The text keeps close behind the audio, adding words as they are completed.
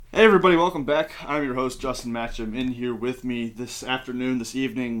Hey everybody, welcome back. I'm your host, Justin Matcham. In here with me this afternoon, this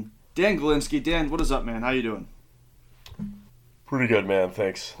evening, Dan Galinsky. Dan, what is up, man? How you doing? Pretty good, man.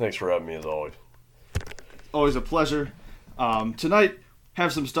 Thanks for having me, as always. Always a pleasure. Tonight,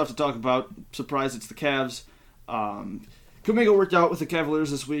 have some stuff to talk about. Surprise, it's the Cavs. Kuminga worked out with the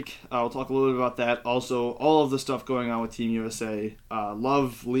Cavaliers this week. We'll talk a little bit about that. Also, all of the stuff going on with Team USA.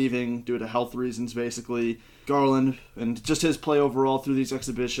 Love leaving due to health reasons, basically. Garland and just his play overall through these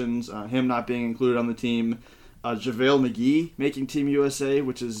exhibitions. Him not being included on the team. JaVale McGee making Team USA,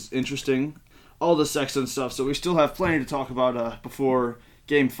 which is interesting. All the Sexton stuff. So we still have plenty to talk about before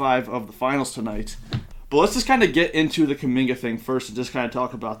Game 5 of the finals tonight. But let's just kind of get into the Kuminga thing first and just kind of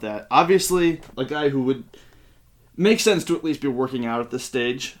talk about that. Obviously, a guy who would make sense to at least be working out at this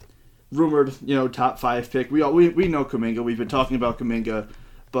stage. Rumored, top 5 pick. We know Kuminga. We've been talking about Kuminga.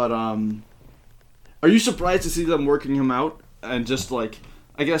 But are you surprised to see them working him out? And just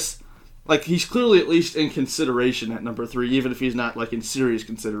he's clearly at least in consideration at number 3, even if he's not in serious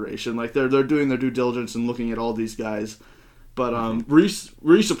consideration. They're doing their due diligence and looking at all these guys. But were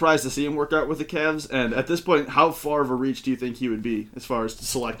you surprised to see him work out with the Cavs? And at this point, how far of a reach do you think he would be as far as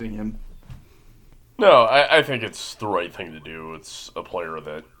selecting him? No, I think it's the right thing to do. It's a player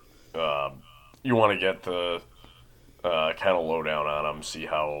that you want to get the kind of lowdown on him, see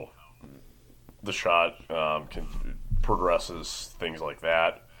how the shot progresses, things like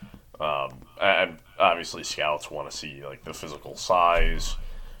that. And obviously scouts want to see the physical size,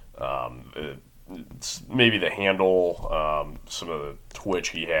 it's maybe the handle, some of the twitch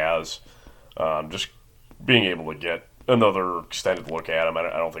he has, just being able to get another extended look at him. I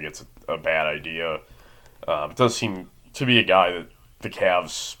don't think it's a bad idea. It does seem to be a guy that the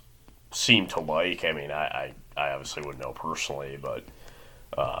Cavs seem to like. I mean, I obviously wouldn't know personally, but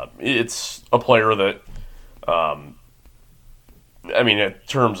it's a player that, in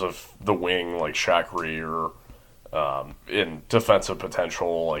terms of the wing, like Shaqiri, or in defensive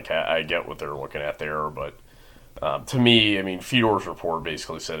potential, I get what they're looking at there. But to me, Fedor's report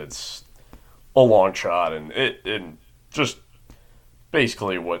basically said it's a long shot, and just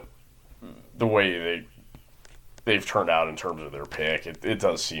basically what the way they've turned out in terms of their pick, it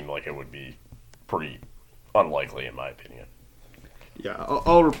does seem like it would be pretty unlikely, in my opinion. Yeah,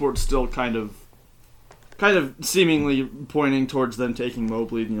 all reports still kind of seemingly pointing towards them taking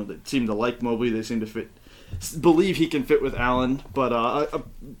Mobley. They seem to like Mobley. They seem to believe he can fit with Allen. But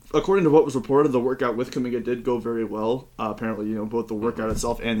according to what was reported, the workout with Kuminga did go very well. Apparently, both the workout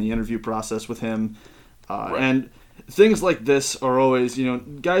itself and the interview process with him. Right. And things like this are always,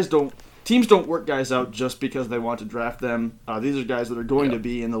 teams don't work guys out just because they want to draft them. These are guys that are going to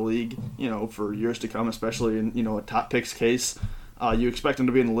be in the league, for years to come, especially in, a top picks case. You expect them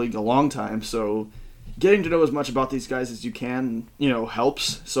to be in the league a long time, so getting to know as much about these guys as you can,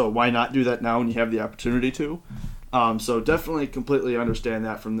 helps. So why not do that now when you have the opportunity to? So definitely completely understand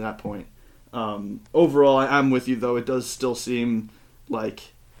that from that point. Overall, I'm with you, though. It does still seem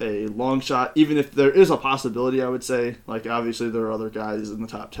like a long shot, even if there is a possibility, I would say. Obviously, there are other guys in the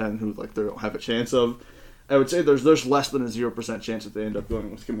top 10 who, they don't have a chance of. I would say there's less than a 0% chance that they end up going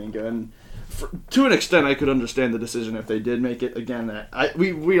with Kuminga. And to an extent, I could understand the decision if they did make it. Again,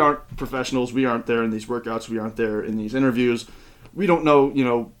 we aren't professionals. We aren't there in these workouts. We aren't there in these interviews. We don't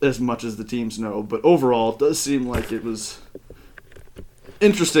know, as much as the teams know. But overall, it does seem like it was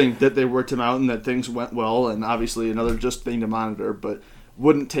interesting that they worked him out and that things went well. And obviously, another just thing to monitor, but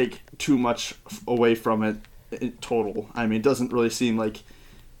wouldn't take too much away from it in total. It doesn't really seem like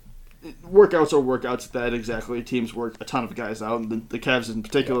workouts are workouts that exactly. Teams work a ton of guys out, and the Cavs in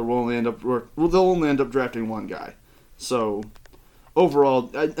particular will only end up drafting one guy. So overall,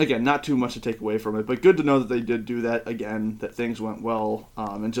 again, not too much to take away from it, but good to know that they did do that again, that things went well,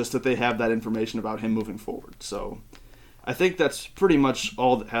 and just that they have that information about him moving forward. So I think that's pretty much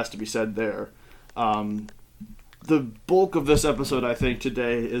all that has to be said there. The bulk of this episode, I think,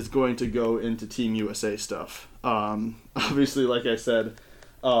 today is going to go into Team USA stuff. Obviously, like I said,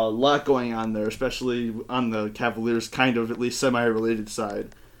 a lot going on there, especially on the Cavaliers' kind of at least semi-related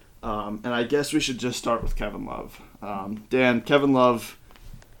side. And I guess we should just start with Kevin Love. Dan, Kevin Love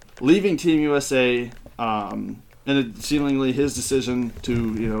leaving Team USA, and seemingly his decision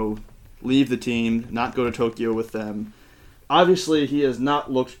to, leave the team, not go to Tokyo with them. Obviously, he has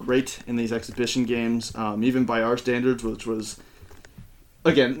not looked great in these exhibition games, even by our standards, which was,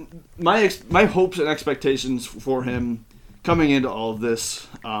 again, my hopes and expectations for him coming into all of this,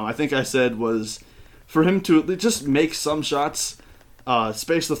 I think I said, was for him to just make some shots,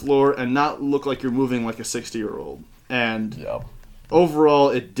 space the floor, and not look like you're moving like a 60-year-old. And overall,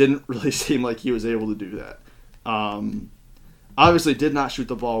 it didn't really seem like he was able to do that. Obviously did not shoot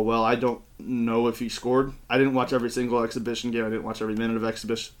the ball well. I don't know if he scored. I didn't watch every single exhibition game. I didn't watch every minute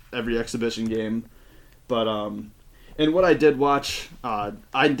of every exhibition game. But and what I did watch,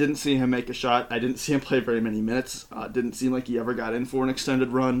 I didn't see him make a shot. I didn't see him play very many minutes. Didn't seem like he ever got in for an extended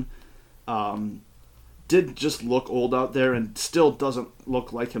run. Did just look old out there and still doesn't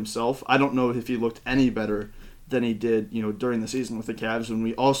look like himself. I don't know if he looked any better than he did, during the season with the Cavs when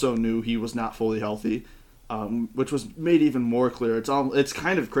we also knew he was not fully healthy, which was made even more clear. It's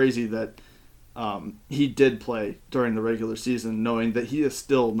kind of crazy that he did play during the regular season, knowing that he is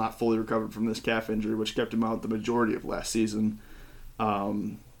still not fully recovered from this calf injury, which kept him out the majority of last season. How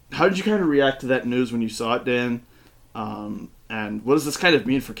did you kind of react to that news when you saw it, Dan? And what does this kind of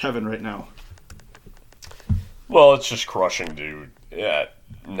mean for Kevin right now? Well, it's just crushing to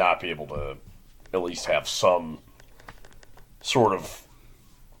not be able to at least have some sort of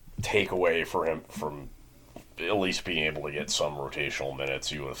takeaway for him from at least being able to get some rotational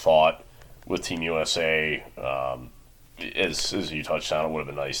minutes. You would have thought with Team USA, as you touched on, it would have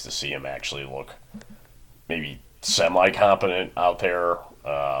been nice to see him actually look maybe semi-competent out there,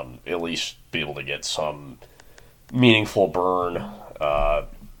 at least be able to get some meaningful burn,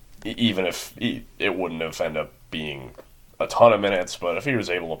 even if it wouldn't have ended up being a ton of minutes, but if he was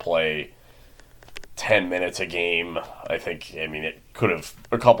able to play 10 minutes a game, I think, it could have,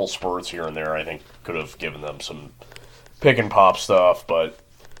 a couple spurts here and there, I think could have given them some pick and pop stuff, but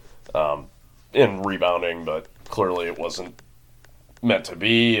in rebounding, but clearly it wasn't meant to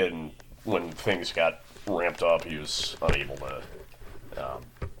be, and when things got ramped up, he was unable to,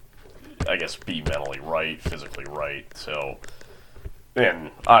 be mentally right, physically right, so,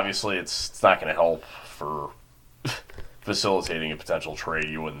 and obviously it's not going to help for facilitating a potential trade,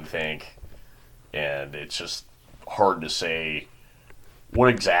 you wouldn't think. And it's just hard to say what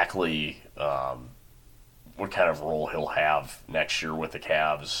exactly, what kind of role he'll have next year with the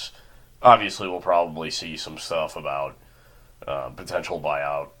Cavs. Obviously, we'll probably see some stuff about potential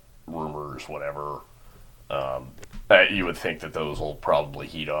buyout rumors, whatever. You would think that those will probably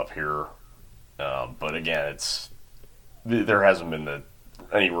heat up here. But again, there hasn't been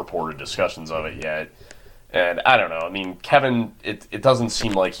any reported discussions of it yet. And I don't know. Kevin, it doesn't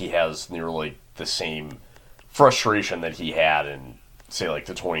seem like he has nearly the same frustration that he had in, say, like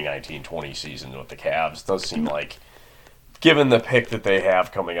the 2019-20 season with the Cavs. It does seem like, given the pick that they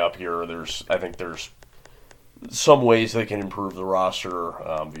have coming up here, I think there's some ways they can improve the roster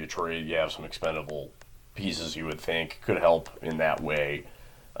via trade. You have some expendable pieces you would think could help in that way.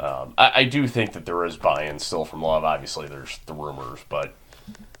 I do think that there is buy-in still from Love. Obviously, there's the rumors, but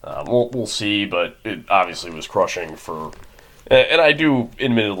we'll see, but it obviously was crushing for, and I do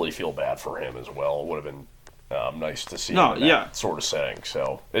admittedly feel bad for him as well. It would have been nice to see him in that sort of setting,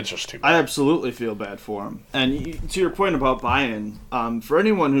 so it's just too bad. I absolutely feel bad for him. And to your point about buy-in, for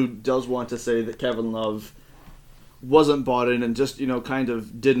anyone who does want to say that Kevin Love wasn't bought in and just, kind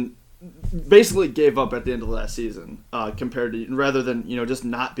of basically gave up at the end of last season, compared to, rather than, just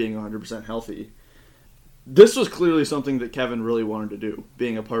not being 100% healthy. This was clearly something that Kevin really wanted to do,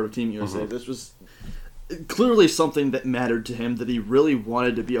 being a part of Team USA. Mm-hmm. This was clearly something that mattered to him, that he really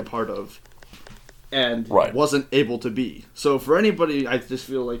wanted to be a part of, and wasn't able to be. So for anybody, I just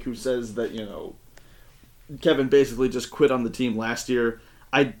feel like, who says that, Kevin basically just quit on the team last year,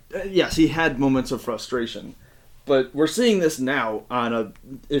 yes, he had moments of frustration, but we're seeing this now on a,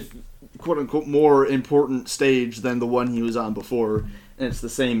 quote-unquote, more important stage than the one he was on before, and it's the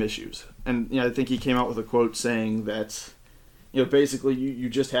same issues. And I think he came out with a quote saying that, basically you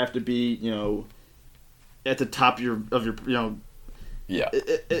just have to be, at the top of your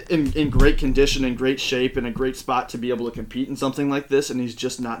in great condition, in great shape, in a great spot to be able to compete in something like this, and he's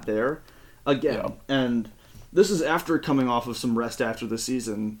just not there again. Yeah. And this is after coming off of some rest after the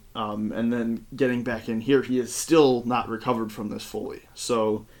season, and then getting back in here. He is still not recovered from this fully.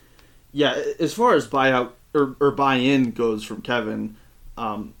 So, yeah, as far as buyout or buy-in goes from Kevin,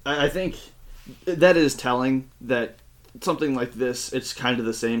 I think that is telling that something like this, it's kind of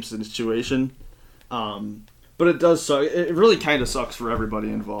the same situation. But it does suck. It really kind of sucks for everybody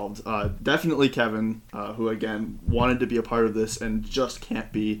involved. Definitely Kevin, who, again, wanted to be a part of this and just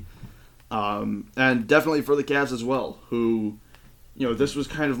can't be. And definitely for the Cavs as well, who, this was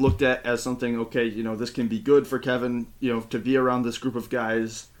kind of looked at as something, okay, this can be good for Kevin, to be around this group of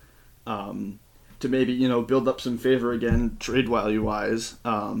guys, to maybe, build up some favor again, trade value-wise.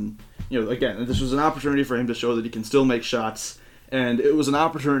 Again, this was an opportunity for him to show that he can still make shots, and it was an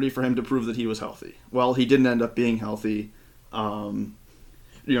opportunity for him to prove that he was healthy. Well, he didn't end up being healthy. Trade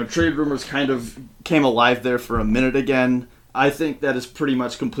rumors kind of came alive there for a minute again. I think that is pretty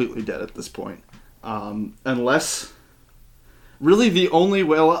much completely dead at this point. Unless really the only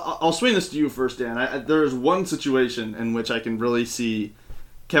way... Well, I'll swing this to you first, Dan. There is one situation in which I can really see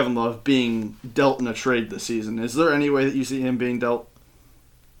Kevin Love being dealt in a trade this season. Is there any way that you see him being dealt?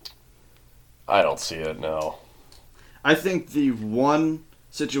 I don't see it, no. I think the one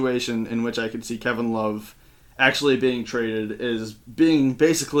situation in which I could see Kevin Love actually being traded is being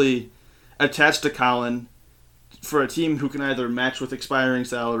basically attached to Colin for a team who can either match with expiring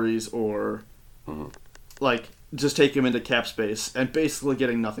salaries or like just take him into cap space and basically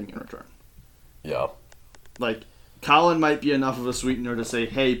getting nothing in return. Yeah. Like, Colin might be enough of a sweetener to say,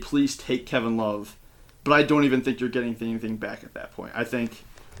 hey, please take Kevin Love, but I don't even think you're getting anything back at that point. I think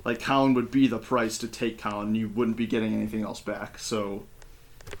like Colin would be the price to take Colin. You wouldn't be getting anything else back. So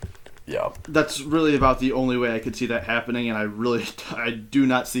yeah, that's really about the only way I could see that happening, and I do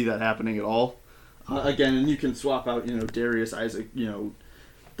not see that happening at all. Again, and you can swap out, Darius Isaac,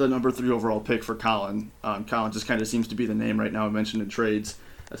 the number 3 overall pick for Colin. Colin just kind of seems to be the name right now mentioned in trades.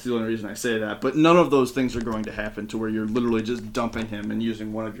 That's the only reason I say that. But none of those things are going to happen to where you're literally just dumping him and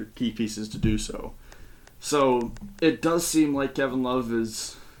using one of your key pieces to do so. So it does seem like Kevin Love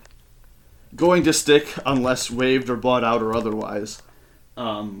is going to stick unless waived or bought out or otherwise,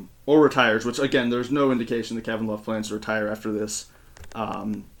 or retires, which, again, there's no indication that Kevin Love plans to retire after this.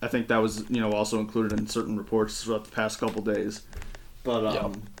 I think that was, also included in certain reports throughout the past couple days.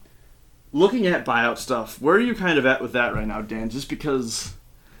 But looking at buyout stuff, where are you kind of at with that right now, Dan? Just because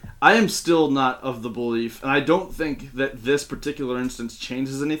I am still not of the belief, and I don't think that this particular instance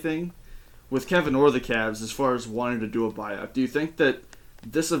changes anything with Kevin or the Cavs as far as wanting to do a buyout. Do you think that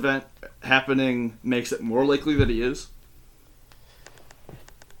this event happening makes it more likely that he is?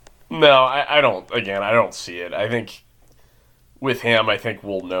 No, I don't. Again, I don't see it. I think with him, I think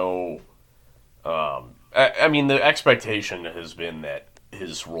we'll know. I mean, the expectation has been that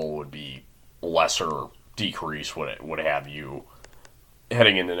his role would be lesser, decrease, what have you,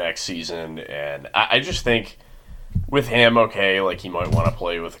 heading into next season. And I just think with him, okay, like he might want to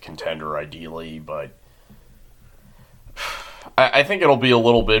play with a contender ideally, but I think it'll be a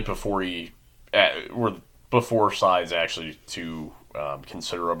little bit before sides actually to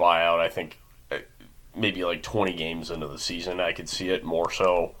consider a buyout. I think maybe like 20 games into the season, I could see it more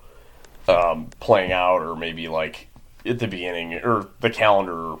so playing out, or maybe like at the beginning, or the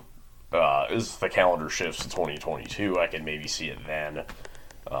calendar as the calendar shifts to 2022, I could maybe see it then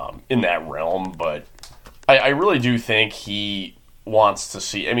in that realm. But I really do think he wants to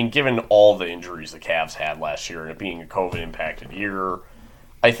see, I mean, given all the injuries the Cavs had last year and it being a COVID-impacted year,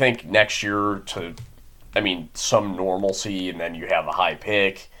 I think next year some normalcy, and then you have a high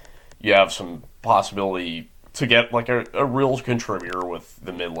pick, you have some possibility to get like a real contributor with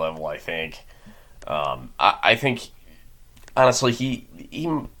the mid-level, I think. I think, honestly, he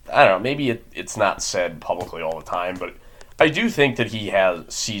I don't know, maybe it's not said publicly all the time, but I do think that he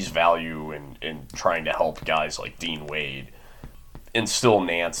sees value in trying to help guys like Dean Wade and still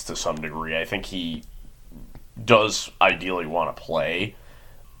Nance to some degree. I think he does ideally want to play,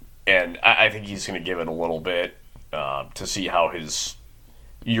 and I think he's going to give it a little bit to see how his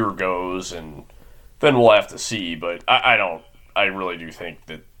year goes, and then we'll have to see. But I really do think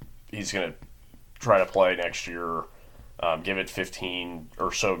that he's going to try to play next year, give it 15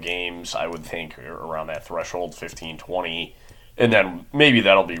 or so games, I would think, around that threshold, 15, 20, and then maybe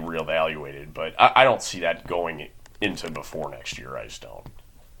that'll be reevaluated. But I don't see that going into before next year. I just don't.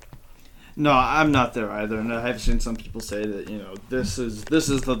 No, I'm not there either, and I have seen some people say that this is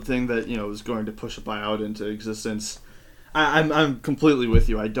the thing that is going to push a buyout into existence. I'm completely with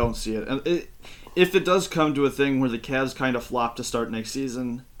you. I don't see it, and if it does come to a thing where the Cavs kind of flop to start next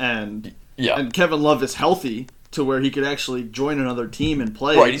season, and Kevin Love is healthy to where he could actually join another team and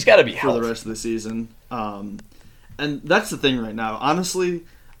play, right? He's got to be healthy for the rest of the season. And that's the thing right now. Honestly,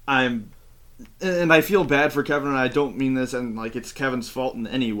 and I feel bad for Kevin, and I don't mean this and like it's Kevin's fault in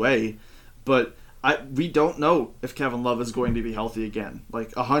any way, but we don't know if Kevin Love is going to be healthy again,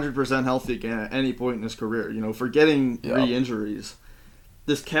 like 100% healthy again at any point in his career. Forgetting re-injuries,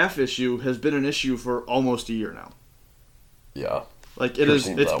 this calf issue has been an issue for almost a year now. Yeah, like it's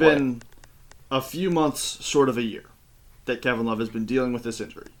been a few months short of a year that Kevin Love has been dealing with this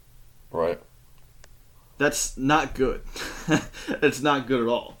injury. Right. That's not good. It's not good at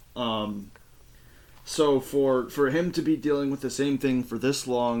all. So for him to be dealing with the same thing for this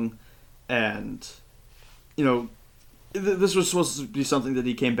long, and this was supposed to be something that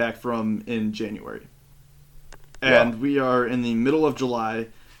he came back from in January, and we are in the middle of July.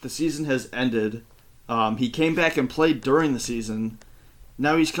 The season has ended. He came back and played during the season.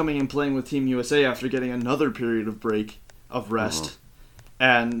 Now he's coming and playing with Team USA after getting another period of break of rest,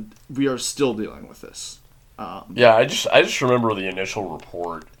 and we are still dealing with this. Yeah, I just remember the initial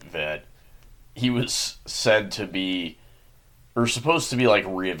report that he was said to be, or supposed to be, like,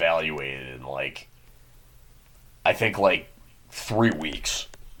 reevaluated in, like, I think, like, 3 weeks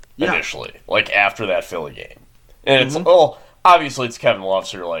initially, like, after that Philly game. And it's, well, obviously it's Kevin Love,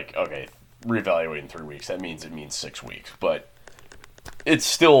 so you're like, okay, reevaluate in 3 weeks. That means it means 6 weeks. But it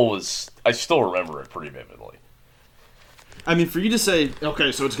still was, I still remember it pretty vividly. I mean, for you to say,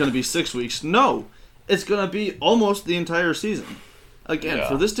 okay, so it's going to be 6 weeks, no. It's going to be almost the entire season. Again,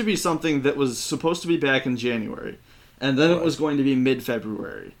 for this to be something that was supposed to be back in January, and then it was going to be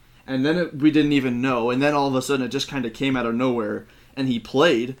mid-February, and then we didn't even know, and then all of a sudden it just kind of came out of nowhere, and he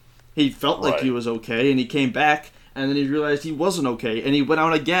played. He felt like he was okay, and he came back, and then he realized he wasn't okay, and he went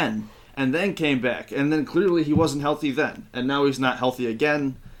out again, and then came back, and then clearly he wasn't healthy then, and now he's not healthy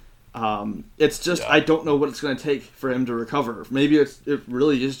again. It's just, I don't know what it's going to take for him to recover. Maybe it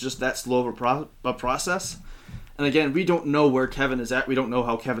really is just that slow of a process. And again, we don't know where Kevin is at. We don't know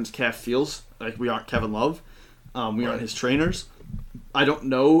how Kevin's calf feels. Like, we aren't Kevin Love. We aren't his trainers. I don't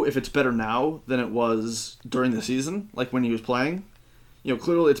know if it's better now than it was during the season, like when he was playing. You know,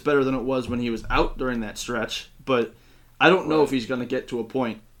 clearly it's better than it was when he was out during that stretch. But I don't know if he's going to get to a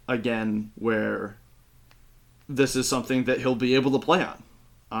point again where this is something that he'll be able to play on.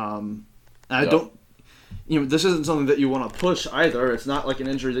 I don't, this isn't something that you want to push either. It's not like an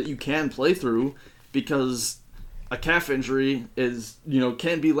injury that you can play through, because a calf injury is,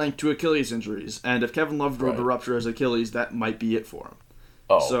 can be linked to Achilles injuries. And if Kevin Love were to rupture his Achilles, that might be it for him.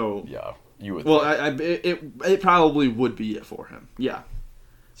 Oh, so, yeah, you would. Well, it probably would be it for him. Yeah.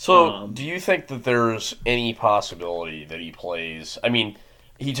 So, do you think that there's any possibility that he plays? I mean,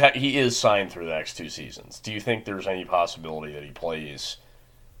 he is signed through the next 2 seasons. Do you think there's any possibility that he plays,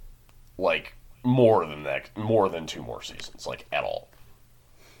 like, more than 2 more seasons, like, at all?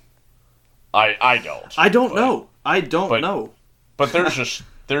 I don't. I don't know. I don't know. But there's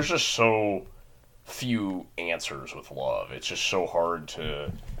just so few answers with Love. It's just so hard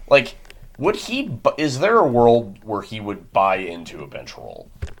to, like, is there a world where he would buy into a bench role?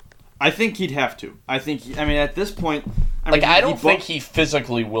 I think he'd have to. I mean, at this point, I don't think he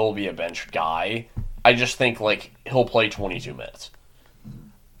physically will be a bench guy. I just think, like, he'll play 22 minutes.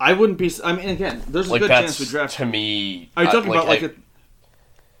 I wouldn't be. I mean, again, there's a good chance we draft. To me, are you talking about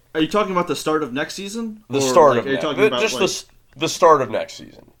are you talking about the start of next season? The start of the start of next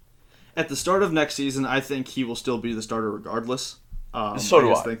season. At the start of next season, I think he will still be the starter regardless. So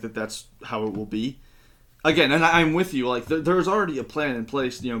do I. I think that's how it will be. Again, and I'm with you. Like, there's already a plan in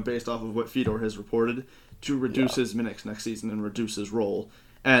place, based off of what Fedor has reported, to reduce his minutes next season and reduce his role.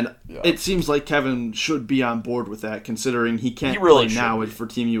 And it seems like Kevin should be on board with that, considering he can't play now for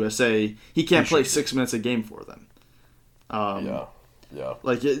Team USA. He can't play 6 minutes a game for them. Yeah.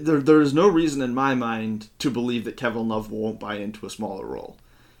 Like, there's no reason in my mind to believe that Kevin Love won't buy into a smaller role.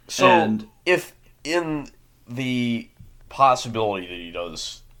 So, if in the possibility that he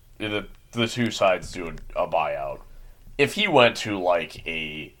does, the 2 sides do a buyout, if he went to, like,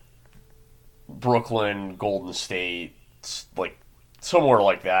 a Brooklyn, Golden State, like, somewhere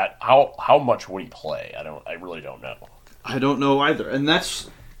like that, how much would he play? I really don't know. I don't know either. And that's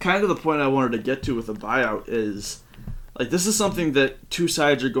kind of the point I wanted to get to with the buyout is, like, this is something that 2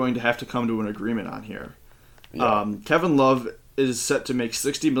 sides are going to have to come to an agreement on here. Yeah. Kevin Love is set to make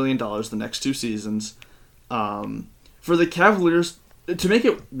 $60 million the next 2 seasons. For the Cavaliers, to make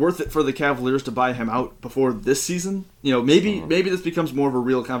it worth it for the Cavaliers to buy him out before this season, maybe this becomes more of a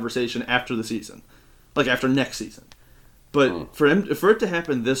real conversation after the season, like after next season. But for it to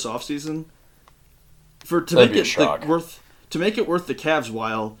happen this offseason, to make it worth the Cavs'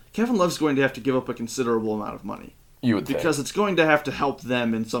 while, Kevin Love's going to have to give up a considerable amount of money. You would because it's going to have to help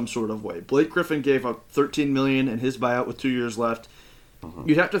them in some sort of way. Blake Griffin gave up $13 million in his buyout with 2 years left.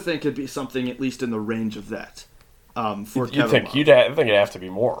 You'd have to think it'd be something at least in the range of that. For Kevin Love. You'd think it'd have to be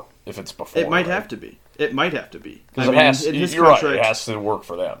more if it's before. It might have to be. It might have to be. Because you're right. It has to work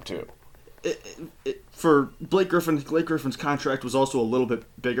for them too. For Blake Griffin's contract was also a little bit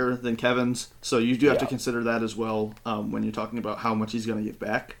bigger than Kevin's, so you do have to consider that as well when you're talking about how much he's going to give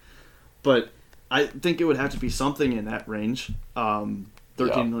back. But I think it would have to be something in that range,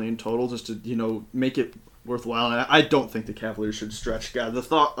 $13 million total, just to make it worthwhile. And I don't think the Cavaliers should stretch. God, the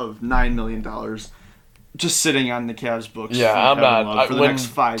thought of $9 million just sitting on the Cavs books. Yeah, I'm not. For the next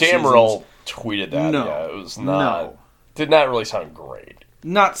 5 Damrell seasons. tweeted that. No, yeah, it was not. Did not really sound great.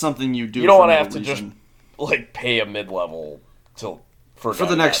 Not something you do. You don't want to have to just pay a mid-level for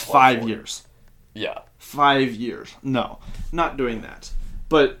the next 5 years. Yeah, 5 years. No, not doing that.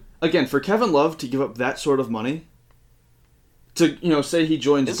 But again, for Kevin Love to give up that sort of money, to say he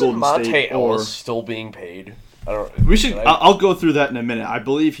joins Isn't Golden Monte State Ellis still being paid? I don't. We should. I'll go through that in a minute. I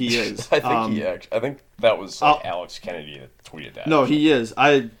believe he is. I think that was Alex Kennedy that tweeted that. No, he is.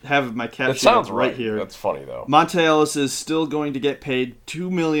 I have my caption. That sounds right here. That's funny though. Monte Ellis is still going to get paid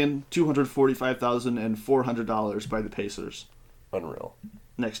 $2,245,400 by the Pacers. Unreal.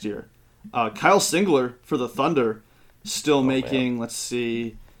 Next year, Kyle Singler for the Thunder still making. Let's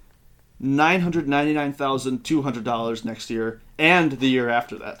see. $999,200 next year, and the year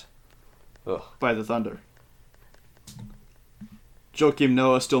after that, by the Thunder. Joakim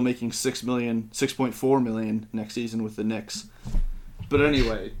Noah still making $6.4 million next season with the Knicks. But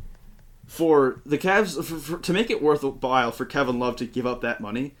anyway, for the Cavs, to make it worthwhile for Kevin Love to give up that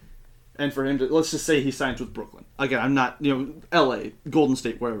money, and for him to, let's just say he signs with Brooklyn. Again, I'm not, LA, Golden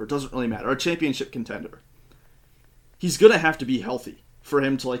State, wherever, it doesn't really matter. A championship contender. He's going to have to be healthy for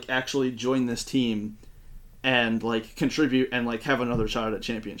him to, actually join this team and, contribute and, have another shot at a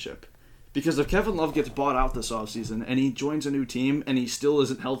championship. Because if Kevin Love gets bought out this offseason and he joins a new team and he still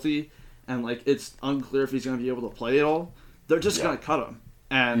isn't healthy and, it's unclear if he's going to be able to play at all, they're just going to cut him.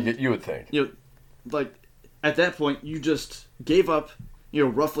 And you would think. At that point, you just gave up,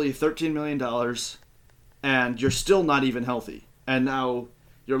 roughly $13 million and you're still not even healthy. And now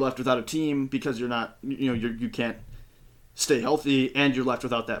you're left without a team because you're not, you can't stay healthy and you're left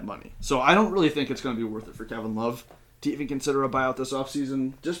without that money. So I don't really think it's going to be worth it for Kevin Love to even consider a buyout this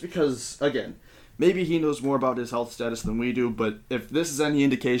offseason, just because, again, maybe he knows more about his health status than we do, but if this is any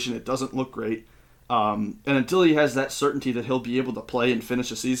indication, it doesn't look great. And until he has that certainty that he'll be able to play and finish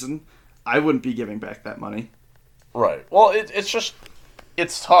a season, I wouldn't be giving back that money. Right. Well, it's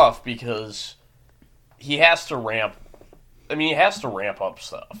tough because he has to ramp up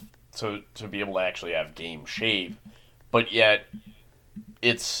stuff to be able to actually have game shape, but yet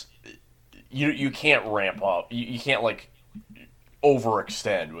it's... You can't ramp up. You can't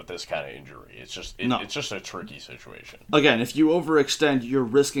overextend with this kind of injury. It's just it's just a tricky situation. Again, if you overextend, you're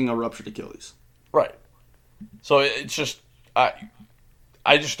risking a ruptured Achilles. Right. So it's just I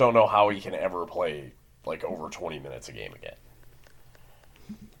just don't know how he can ever play over 20 minutes a game again.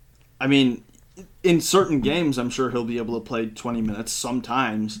 I mean, in certain games, I'm sure he'll be able to play 20 minutes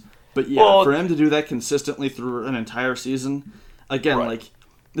sometimes. But for him to do that consistently through an entire season, again, right.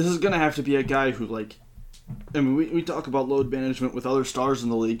 This is going to have to be a guy who, we talk about load management with other stars in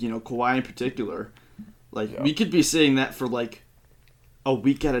the league, Kawhi in particular. We could be seeing that for, a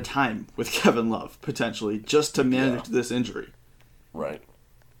week at a time with Kevin Love, potentially, just to manage this injury. Right.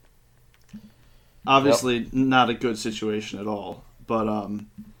 Obviously, not a good situation at all. But, I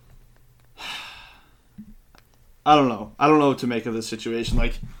don't know. I don't know what to make of this situation.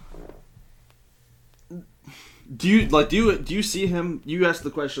 Do you see him? You asked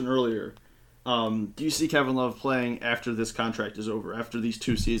the question earlier. Do you see Kevin Love playing after this contract is over, after these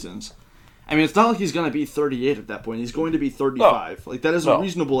 2 seasons? I mean, it's not like he's going to be 38 at that point. He's going to be 35. No. That is a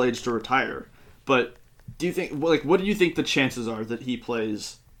reasonable age to retire. But do you think, what do you think the chances are that he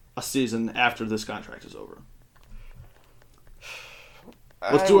plays a season after this contract is over?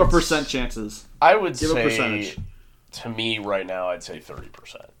 Let's do our percent chances. I would say, a percentage. To me right now, I'd say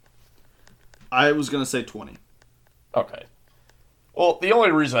 30%. I was going to say 20. Okay. Well, the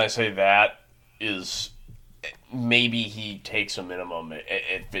only reason I say that is maybe he takes a minimum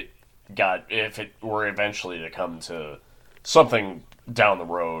if it were eventually to come to something down the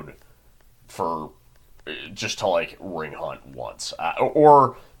road for just to ring hunt once,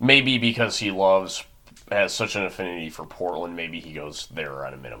 or maybe because he has such an affinity for Portland, maybe he goes there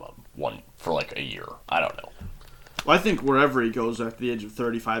on a minimum one for a year. I don't know. Well, I think wherever he goes after the age of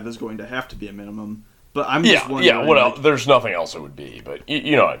 35 is going to have to be a minimum. But I'm just wondering. Yeah, what else? There's nothing else it would be, but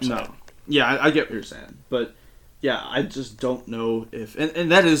you know what I'm saying. No. Yeah, I get what you're saying. But, yeah, I just don't know if...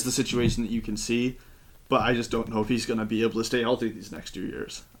 And that is the situation that you can see, but I just don't know if he's going to be able to stay healthy these next 2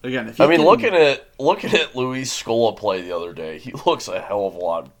 years. Again, if he looking at Luis Scola play the other day, he looks a hell of a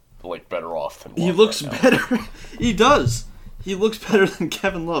lot better off than Love. He looks better. He does. He looks better than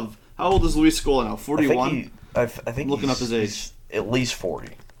Kevin Love. How old is Luis Scola now? 41? I think I'm looking up his age. At least 40.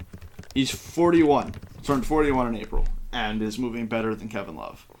 He's 41. Turned 41 in April, and is moving better than Kevin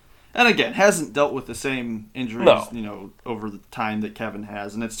Love. And again, hasn't dealt with the same injuries, over the time that Kevin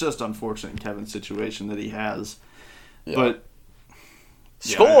has, and it's just unfortunate in Kevin's situation that he has. Yeah. But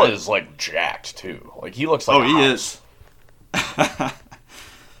Scola is jacked too. He looks like he is. The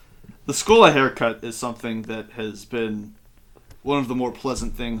Scola haircut is something that has been one of the more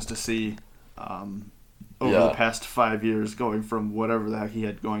pleasant things to see over the past 5 years, going from whatever the heck he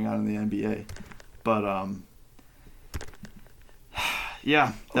had going on in the NBA. But I'm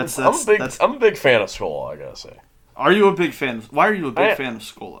a big fan of Scola, I gotta say. Are you a big fan? Why are you a big fan of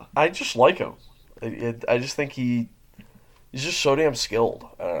Scola? I just like him. I just think he's just so damn skilled.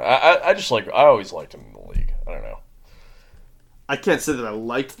 I always liked him in the league. I don't know. I can't say that I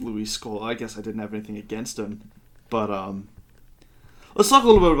liked Luis Scola. I guess I didn't have anything against him. But let's talk a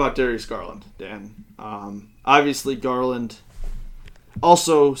little bit about Darius Garland, Dan. Obviously, Garland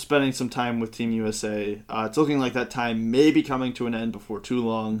also spending some time with Team USA. It's looking like that time may be coming to an end before too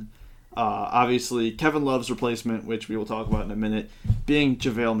long. Obviously, Kevin Love's replacement, which we will talk about in a minute, being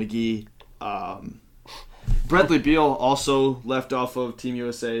JaVale McGee. Bradley Beal also left off of Team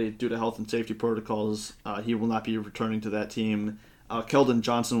USA due to health and safety protocols. He will not be returning to that team. Keldon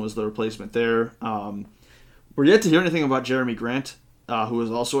Johnson was the replacement there. We're yet to hear anything about Jeremy Grant, who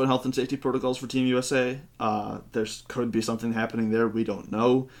is also in health and safety protocols for Team USA. There could be something happening there. We don't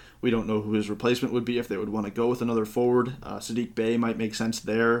know. We don't know who his replacement would be if they would want to go with another forward. Sadiq Bey might make sense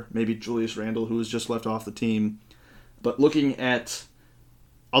there. Maybe Julius Randle, who was just left off the team. But looking at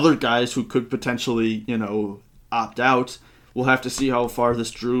other guys who could potentially, opt out, we'll have to see how far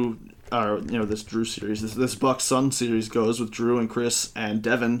this Drew series, this Bucks Sun series goes with Drew and Chris and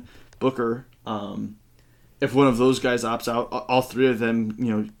Devin Booker. If one of those guys opts out, all three of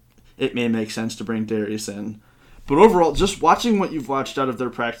them, it may make sense to bring Darius in. But overall, just watching what you've watched out of their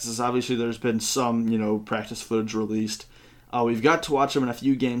practices, obviously there's been some, practice footage released. We've got to watch them in a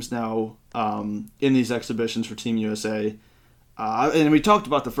few games now in these exhibitions for Team USA. And we talked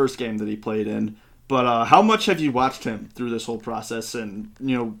about the first game that he played in. But how much have you watched him through this whole process? And,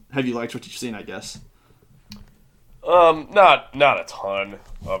 have you liked what you've seen, I guess? Not a ton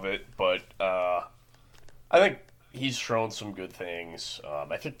of it, but I think he's shown some good things.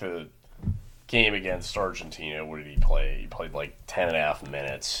 I think the game against Argentina, what did he play? He played like 10 and a half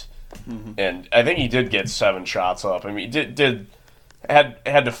minutes. Mm-hmm. And I think he did get 7 shots up. I mean, he had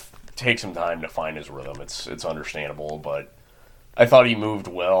to take some time to find his rhythm. It's understandable, but I thought he moved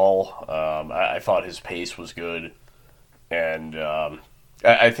well. I thought his pace was good. And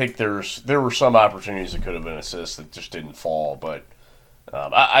I think there were some opportunities that could have been assists that just didn't fall, but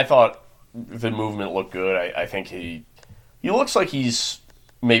I thought the movement looked good. I think he looks like he's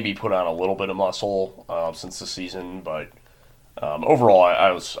maybe put on a little bit of muscle since the season, but overall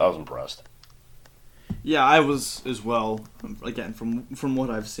I was impressed. Yeah, I was as well. Again, from what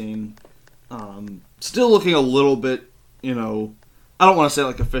I've seen, still looking a little bit, I don't want to say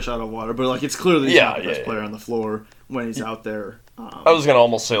like a fish out of water, but like it's clearly he's not the best player on the floor when he's out there. I was gonna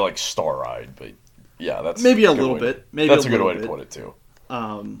almost say like star-eyed, but yeah, that's maybe a little bit. Maybe that's a good way bit. to put it too.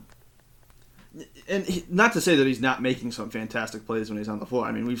 And not to say that he's not making some fantastic plays when he's on the floor.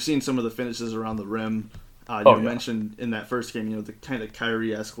 I mean, we've seen some of the finishes around the rim. Mentioned in that first game, the kind of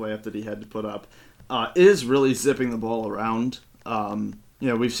Kyrie-esque layup that he had to put up is really zipping the ball around.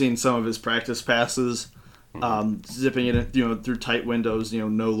 We've seen some of his practice passes, zipping it, through tight windows,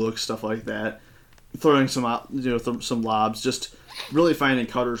 no look, stuff like that. Throwing some some lobs, just really finding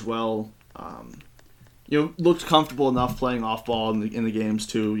cutters well. Looked comfortable enough playing off ball in the games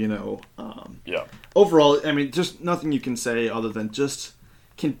too. Overall, I mean, just nothing you can say other than just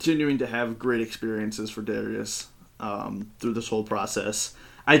continuing to have great experiences for Darius through this whole process.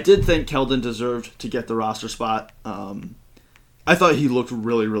 I did think Keldon deserved to get the roster spot. I thought he looked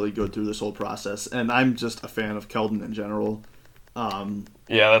really, really good through this whole process, and I'm just a fan of Keldon in general.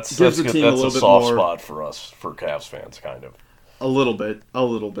 That's good. That's a soft spot for us, for Cavs fans, kind of. A little bit.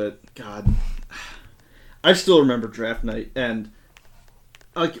 God, I still remember draft night, and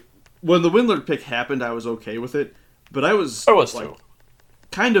like when the Windler pick happened, I was okay with it, but I was too.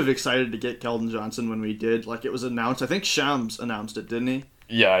 Kind of excited to get Keldon Johnson when we did. Like it was announced. I think Shams announced it, didn't he?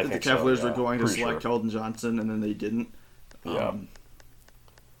 Yeah, I think think the Cavaliers so, were going to select Keldon Johnson, and then they didn't.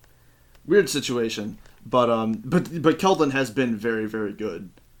 Weird situation. But Keldon has been very, very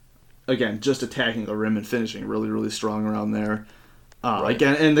good. Again, just attacking the rim and finishing really, really strong around there. Right.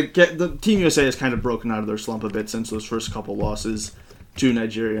 Again, and the Team USA has kind of broken out of their slump a bit since those first couple losses to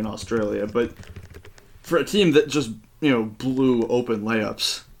Nigeria and Australia. But for a team that just blew open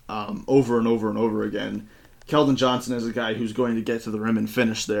layups over and over and over again, Keldon Johnson is a guy who's going to get to the rim and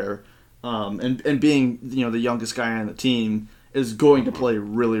finish there. And being the youngest guy on the team is going to play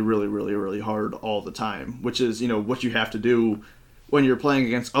really, really, really, really hard all the time, which is, what you have to do when you're playing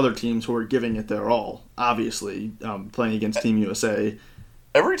against other teams who are giving it their all, obviously, playing against Team USA.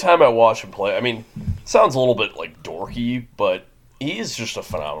 Every time I watch him play, I mean, it sounds a little bit like dorky, but he is just a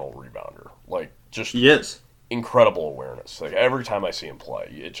phenomenal rebounder. Like, just he is. Incredible awareness. Like, every time I see him play,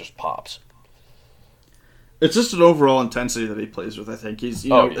 it just pops. It's just an overall intensity that he plays with, I think. He's,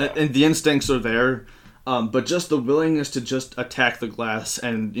 and the instincts are there. But just the willingness to just attack the glass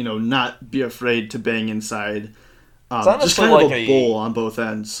and, not be afraid to bang inside. It's Just honestly kind of like a bull on both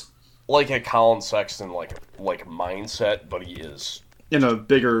ends. like a Colin Sexton like mindset, but he is In a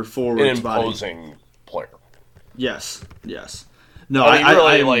bigger an forwards body. imposing player. Yes. No, I mean,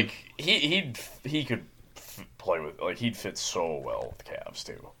 really, I'm- like he could play with, like, he'd fit so well with the Cavs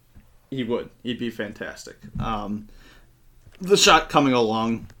too. He would. He'd be fantastic. The shot coming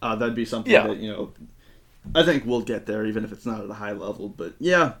along, that'd be something Yeah. that, I think we'll get there, even if it's not at a high level. But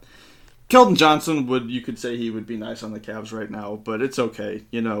yeah, Keldon Johnson you could say he would be nice on the Cavs right now, but it's okay.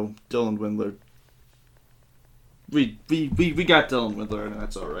 Dylan Windler. We got Dylan Windler, and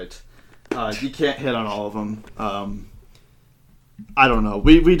that's all right. You can't hit on all of them. I don't know.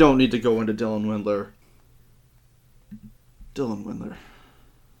 We don't need to go into Dylan Windler. Dylan Windler.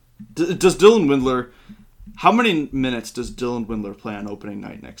 Does Dylan Windler... How many minutes does Dylan Windler play on opening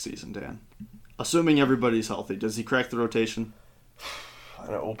night next season, Dan? Assuming everybody's healthy, does he crack the rotation?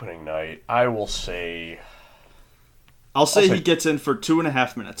 On opening night, I will say... I'll say he gets in for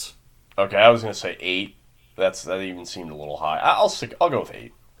 2.5 minutes. Okay, I was going to say 8. That even seemed a little high. I'll go with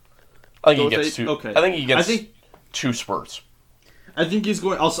 8. I think he gets 2. Okay. I think he gets 2 spurts. I think he's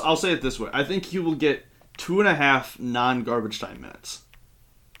going... I'll say it this way. I think he will get 2.5 non-garbage time minutes.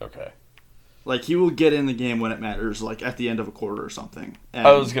 Okay. Like, he will get in the game when it matters, like at the end of a quarter or something. And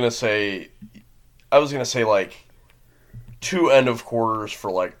I was gonna say, like 2 end of quarters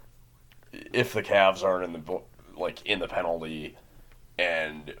for, like, if the Cavs aren't in the penalty,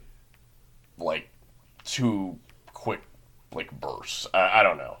 and like 2 quick, like, bursts. I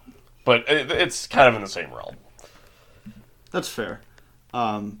don't know, but it's kind of in the same realm. That's fair.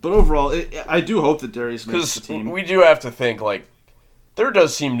 But overall, I do hope that Darius makes the Because team. we do have to think, like, there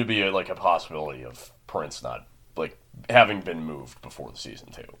does seem to be a possibility of Prince not, like, having been moved before the season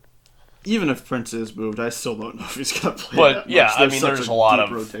too. Even if Prince is moved, I still don't know if he's going to play But that yeah, much. I mean, such there's a lot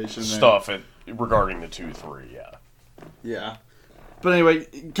deep of rotation there. stuff regarding the 2-3. Yeah. Yeah. But anyway,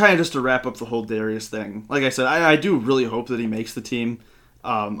 kind of just to wrap up the whole Darius thing. Like I said, I do really hope that he makes the team.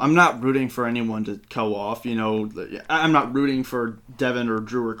 I'm not rooting for anyone to go off. I'm not rooting for Devin or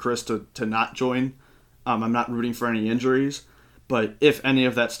Drew or Chris to not join. I'm not rooting for any injuries. But if any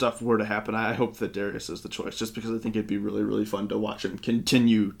of that stuff were to happen, I hope that Darius is the choice, just because I think it'd be really, really fun to watch him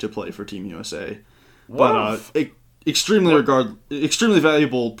continue to play for Team USA. But extremely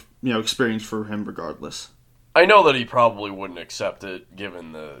valuable, experience for him regardless. I know that he probably wouldn't accept it,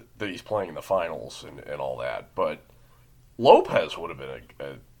 given that he's playing in the finals and all that. But Lopez would have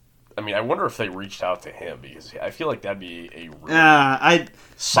been I wonder if they reached out to him, because I feel like that'd be a really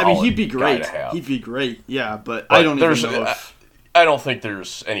solid he'd be great. guy to have. He'd be great, yeah. But I don't even know if... I don't think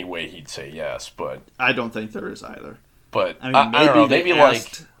there's any way he'd say yes, but... I don't think there is either. But, I I don't know, maybe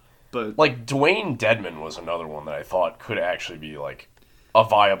asked, but like Dwayne Dedman was another one that I thought could actually be, like, a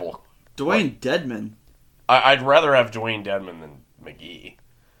viable... Dwayne Dedman? I'd rather have Dwayne Dedman than McGee.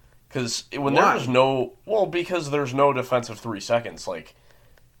 Because when Why? there's no... Well, because there's no defensive 3 seconds, like...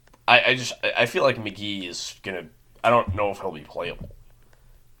 I feel like McGee is going to... I don't know if he'll be playable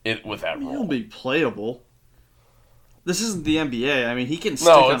with that role. He'll be playable. This isn't the NBA. I mean, he can stick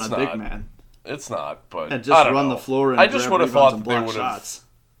No, on it's a not. big man. It's not, but And I just don't run know. the floor and I just grab would have rebounds thought and that they block would have shots.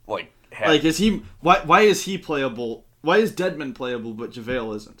 had... Like, is he... Why is he playable? Why is Dedman playable, but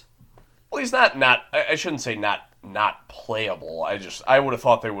JaVale isn't? Well, he's not I shouldn't say not playable. I would have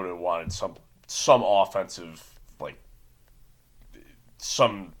thought they would have wanted some offensive, like,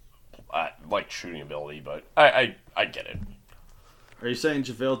 some like shooting ability, but I get it. Are you saying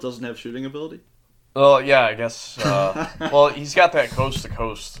JaVale doesn't have shooting ability? Well, yeah, I guess. Well, he's got that coast to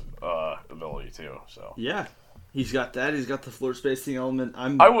coast ability too. So Yeah. He's got that. He's got the floor spacing element.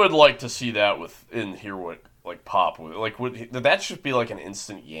 I would like to see that hear what, like, Pop would like. Would that just be like an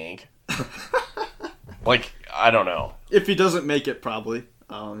instant yank? Like, I don't know. If he doesn't make it, probably.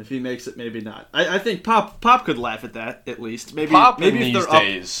 If he makes it, maybe not. I think Pop could laugh at that, at least. Maybe in if these they're up,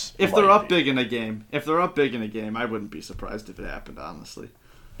 days, if they're up be. big in a game. If they're up big in a game, I wouldn't be surprised if it happened, honestly.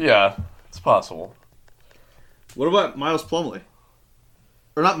 Yeah, it's possible. What about Miles Plumlee?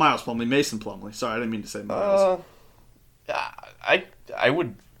 Or not Miles Plumlee, Mason Plumlee. Sorry, I didn't mean to say Miles. I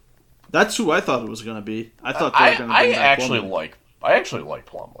would. That's who I thought it was going to be. I thought they were going to bring back Plumlee. I actually like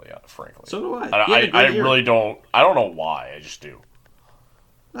Plumlee, frankly. So do I. I really don't. I don't know why. I just do.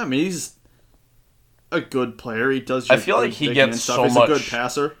 I mean, he's a good player. He does. I feel like he gets stuff. so He's much a good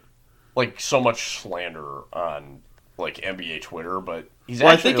passer. Like, so much slander on, like, NBA Twitter, but he's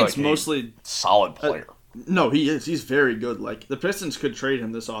Well, actually, I think it's like, mostly a solid player. No, he is. He's very good. Like, the Pistons could trade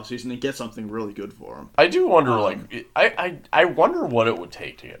him this offseason and get something really good for him. I do wonder, I wonder what it would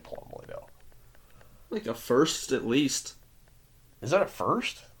take to get Plumlee, though. Like a first, at least. Is that a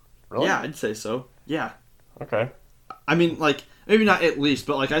first? Really? Yeah, I'd say so. Yeah. Okay. I mean, like maybe not at least,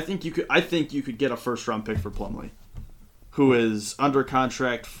 but like I think you could get a first round pick for Plumlee, who is under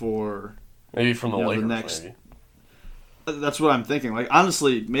contract for maybe from the Lakers. The next, maybe. That's what I'm thinking. Like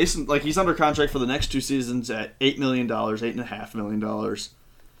honestly, Mason, like he's under contract for the next 2 seasons at $8 million, $8.5 million.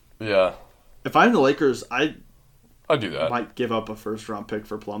 Yeah. If I'm the Lakers, I'd do that. Might give up a first round pick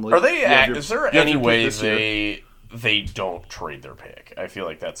for Plumlee. Are they? Is there any way they don't trade their pick? I feel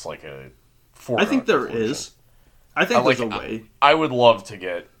like that's like a. I think there is. I think there's a way. I would love to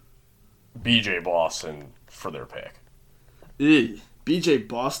get BJ Boston for their pick. BJ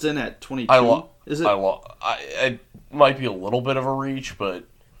Boston at 22. Is it? It might be a little bit of a reach, but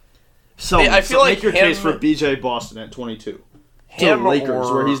I feel like make your case for BJ Boston at 22 to the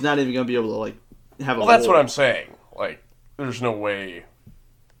Lakers, where he's not even going to be able to like have a. Well, that's what I'm saying. Like, there's no way.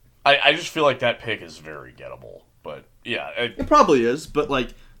 I just feel like that pick is very gettable, but yeah, it probably is. But like,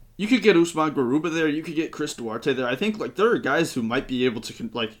 you could get Usman Garuba there. You could get Chris Duarte there. I think like there are guys who might be able to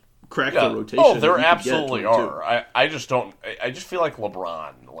like crack the rotation. Oh, there absolutely are. I just don't. I just feel like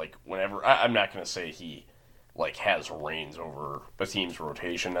LeBron. Like whenever I'm not going to say he like has reins over a team's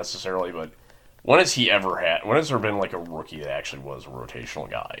rotation necessarily, but when has there been like a rookie that actually was a rotational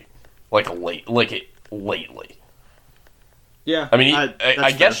guy, lately? Yeah, I mean,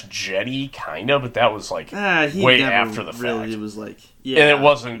 I guess Jetty kind of, but that was like way after the fact. It was like, and it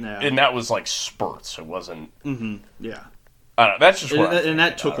wasn't, and that was like spurts. It wasn't. Mm-hmm, yeah, I don't know. That's just what and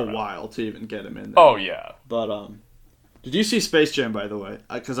that took a while to even get him in there. Oh yeah, but did you see Space Jam, by the way?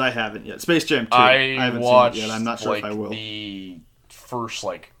 Because I haven't yet. Space Jam 2. I haven't watched seen it yet. I'm not sure if I will. The first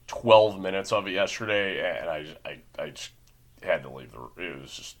 12 minutes of it yesterday, and I just had to leave. It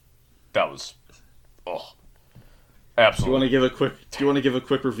was just absolutely. Do you want to give a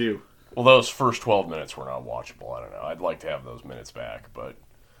quick review? Well, those first 12 minutes were not watchable. I don't know. I'd like to have those minutes back, but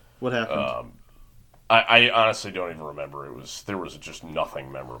what happened? I honestly don't even remember. There was just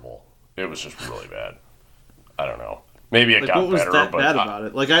nothing memorable. It was just really bad. I don't know. Maybe it got better. What was that bad about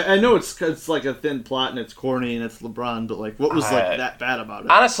it? Like I know it's like a thin plot and it's corny and it's LeBron, but like what was that bad about it?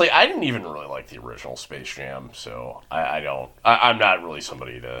 Honestly, I didn't even really like the original Space Jam, so I'm not really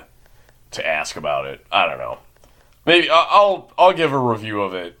somebody to ask about it. I don't know. Maybe I'll give a review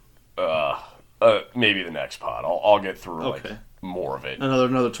of it. Maybe the next pod. I'll get through more of it.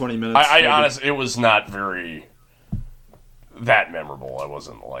 Another 20 minutes. I honestly, it was not very that memorable. I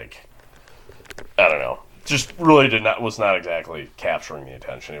wasn't like, I don't know. Just really was not exactly capturing the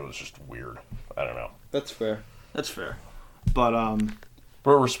attention. It was just weird. I don't know. That's fair. But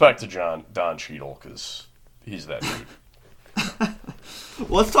respect to Don Cheadle because he's that dude.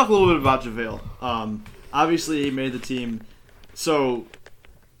 Well, let's talk a little bit about JaVale. Obviously, he made the team. So,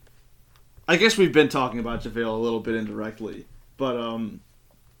 I guess we've been talking about JaVale a little bit indirectly. But,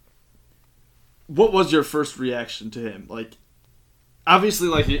 what was your first reaction to him? Like, obviously,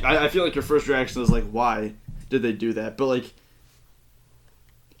 like, I feel like your first reaction is like, why did they do that? But, like,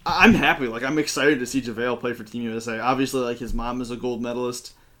 I'm happy. Like, I'm excited to see JaVale play for Team USA. Obviously, like, his mom is a gold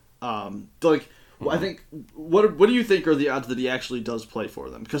medalist. I think, what do you think are the odds that he actually does play for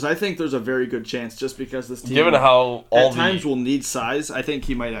them? Because I think there's a very good chance, just because this team, given how at times will need size, I think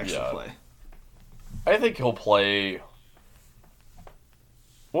he might actually play. I think he'll play.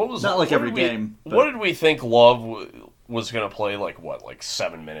 What was not like every game? What did we think Love was going to play? Like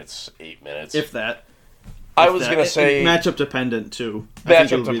 7 minutes, 8 minutes, if that. I was going to say matchup dependent too.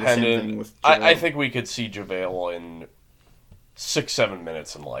 Matchup dependent. I think we could see JaVale in 6-7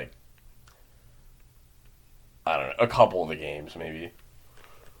 minutes in I don't know, a couple of the games maybe.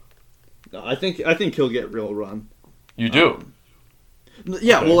 No, I think he'll get real run. You do.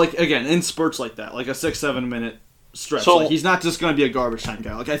 Yeah, okay. Well, like again, in spurts like that, like a 6-7 minute stretch. So, like, he's not just going to be a garbage time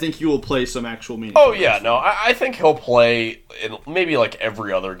guy. Like I think he will play some actual meaningful. Oh yeah, no, I think he'll play in maybe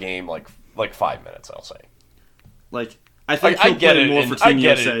every other game, like 5 minutes. I'll say. Like I think he'll play more for Team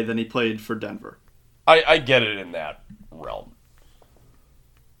USA than he played for Denver. I get it in that realm.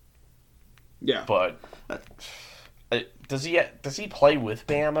 Yeah, but does he play with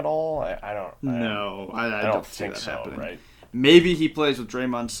Bam at all? I don't. I don't think so. Happening. Right? Maybe he plays with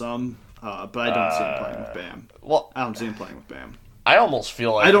Draymond some, but I don't see him playing with Bam. Well, I don't see him playing with Bam. I almost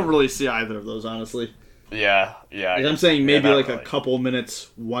feel like I don't really see either of those, honestly. Yeah. Like I'm saying maybe a couple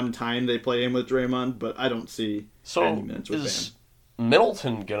minutes one time they play him with Draymond, but I don't see any minutes with Bam.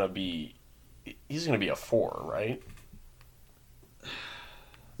 Middleton he's gonna be a 4, right?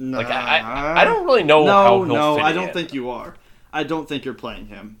 Nah, I don't really know how he'll fit I don't think you are. I don't think you're playing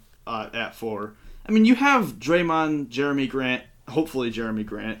him at 4. I mean, you have Draymond, Jeremy Grant, hopefully Jeremy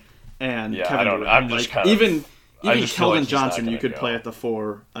Grant, and Kevin Durant. I'm just even Keldon Johnson you could play at the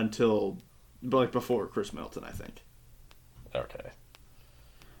 4 until before Chris Middleton, I think. Okay.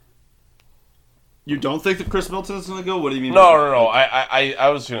 You don't think that Chris Middleton is going to go? What do you mean? No. I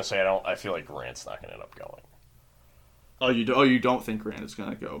was gonna say I feel like Grant's not gonna end up going. Oh, you don't think Grant is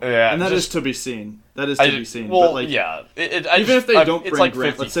going to go? Yeah, and that is to be seen. That is to be seen. Well, but like, yeah. Even if they don't bring like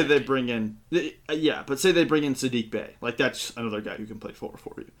Grant, 50-50. let's say they bring in, but say they bring in Sadiq Bey. Like that's another guy who can play forward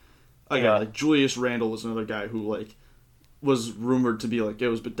for you. Again, Yeah. like Julius Randle was another guy who like was rumored to be like it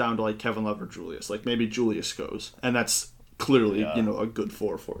was down to like Kevin Love or Julius. Like maybe Julius goes, and that's clearly a good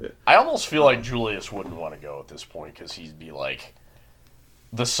 4 for you. I almost feel like Julius wouldn't want to go at this point because he'd be like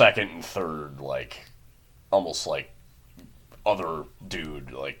the second and third, like almost like other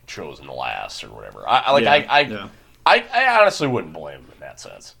dude like chosen last or whatever. I honestly wouldn't blame him in that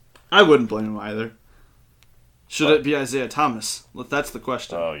sense. I wouldn't blame him either. Should it be Isaiah Thomas? That's the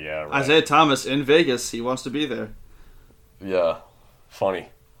question. Oh yeah, right. Isaiah Thomas in Vegas. He wants to be there. Yeah, funny.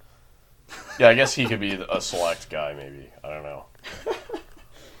 Yeah, I guess he could be a select guy. Maybe I don't know.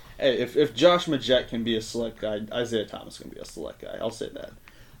 Hey, if Josh Majette can be a select guy, Isaiah Thomas can be a select guy. I'll say that.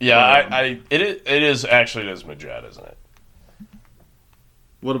 Yeah, it is Majette, isn't it?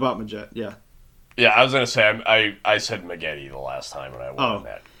 What about Majette? Yeah. Yeah, I was gonna say I said Maggette the last time when I won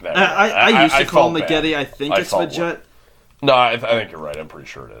that. I used to call him Maggette. Bad. I think it's Majette. No, I think you're right. I'm pretty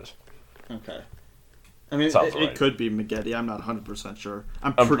sure it is. Okay. I mean, it could be Maggette. I'm not 100% sure.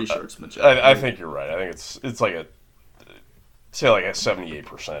 I'm pretty sure it's Majette. I think you're right. I think it's like a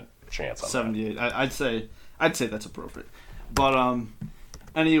 78% chance on 78. I'd say that's appropriate. But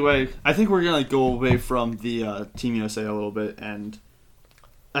anyway, I think we're gonna go away from the Team USA a little bit, and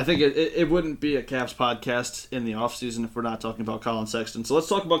I think it wouldn't be a Cavs podcast in the offseason if we're not talking about Colin Sexton. So let's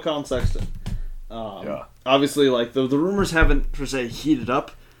talk about Colin Sexton. Obviously, like the rumors haven't per se heated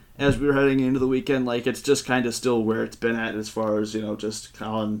up as we were heading into the weekend. Like it's just kind of still where it's been at as far as just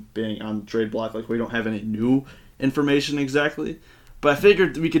Colin being on the trade block. Like we don't have any new information exactly. But I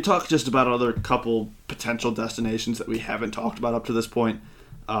figured we could talk just about other couple potential destinations that we haven't talked about up to this point.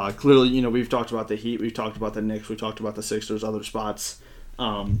 Clearly, we've talked about the Heat, we've talked about the Knicks, we've talked about the Sixers, other spots.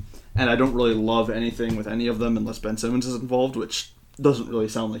 And I don't really love anything with any of them unless Ben Simmons is involved, which doesn't really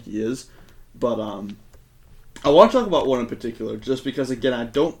sound like he is. But I want to talk about one in particular, just because, again, I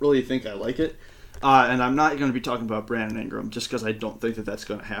don't really think I like it. And I'm not going to be talking about Brandon Ingram, just because I don't think that that's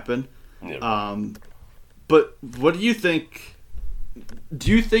going to happen. Yeah. But what do you think? Do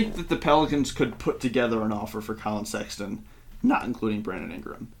you think that the Pelicans could put together an offer for Colin Sexton, not including Brandon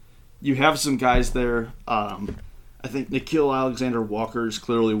Ingram? You have some guys there. I think Nickeil Alexander-Walker is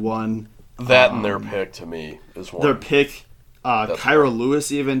clearly one. That and their pick, to me, is one. Their pick. Kyra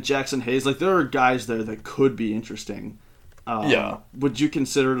Lewis, even. Jackson Hayes. Like, there are guys there that could be interesting. Yeah. Would you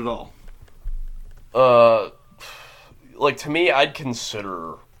consider it at all? To me, I'd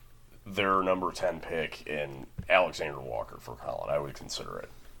consider their number 10 pick in Alexander Walker for Colin. I would consider it.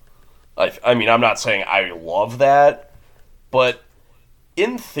 I mean, I'm not saying I love that, but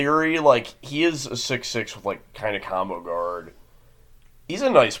in theory, he is a 6'6" with, kind of combo guard. He's a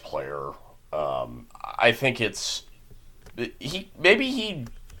nice player. I think he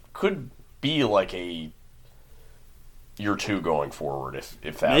could be, a year 2 going forward,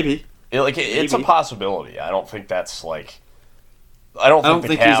 if that... Maybe. It's a possibility. I don't think that's, I don't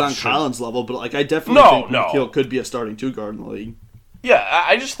think he's on Colin's level, but, I definitely think Nickeil could be a starting 2 guard in the league. Yeah,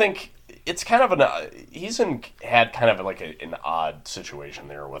 I just think... It's kind of had kind of an odd situation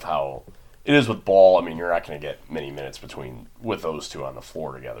there with how it is with Ball. I mean, you're not going to get many minutes with those two on the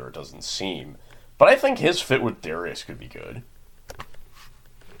floor together. It doesn't seem, but I think his fit with Darius could be good.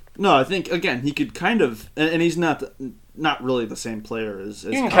 No, I think again he could kind of, and he's not really the same player as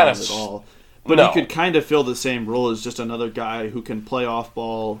Colin at all. But he could kind of fill the same role as just another guy who can play off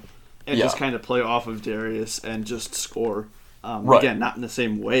ball and just kind of play off of Darius and just score. Right. Again, not in the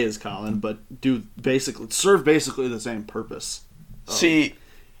same way as Colin, but serve basically the same purpose. And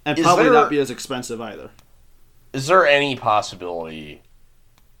probably not be as expensive either. Is there any possibility?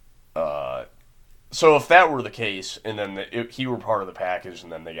 So if that were the case, and then if he were part of the package,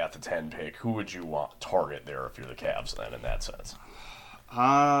 and then they got the 10 pick, who would you want target there if you're the Cavs? Then in that sense,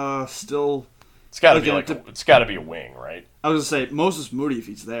 still, it's got to be it's got to be a wing, right? I was gonna say Moses Moody if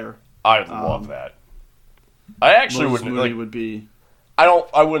he's there. I'd love that. I actually wouldn't. Moody would be.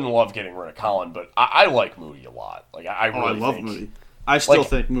 I wouldn't love getting rid of Colin, but I like Moody a lot. I love Moody. I still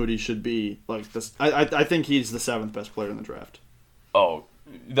think Moody should be this. I think he's the 7th best player in the draft. Oh,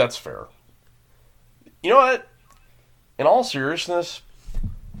 that's fair. You know what? In all seriousness,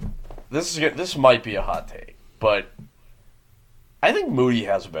 this might be a hot take, but I think Moody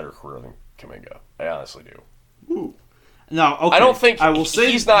has a better career than Kuminga. I honestly do. Ooh. No, okay. I don't think I will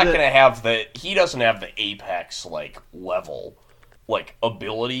say he's not that- going to have he doesn't have the apex like level like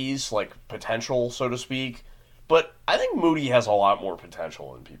abilities, like potential, so to speak. But I think Moody has a lot more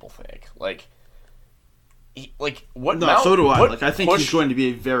potential than people think. What? No, Mount, so do I. what I think push, he's going to be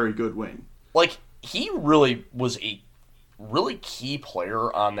a very good wing. He really was a really key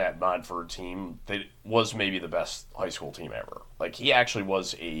player on that Monfort team that was maybe the best high school team ever. He actually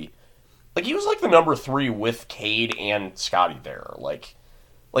was he was the number 3 with Cade and Scotty there.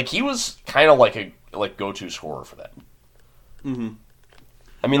 He was kind of like a go-to scorer for them. Mm-hmm.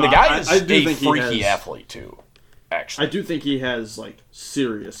 I mean, the guy is a freaky freaky athlete too. Actually, I do think he has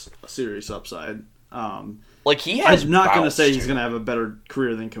serious upside. He has. I'm not going to say too. he's going to have a better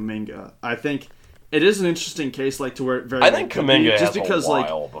career than Kuminga. I think it is an interesting case, to where it very. I think Kuminga just has because, a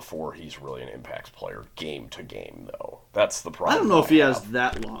while before he's really an impact player, game to game. Though that's the problem. I don't know if he has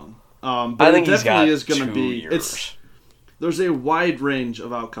that long. But I think it definitely is going to be. There's a wide range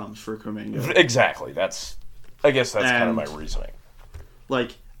of outcomes for Kuminga. Exactly. I guess that's kind of my reasoning.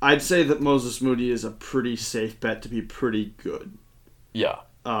 I'd say that Moses Moody is a pretty safe bet to be pretty good. Yeah.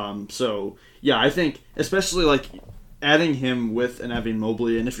 So yeah, I think especially adding him with an Evan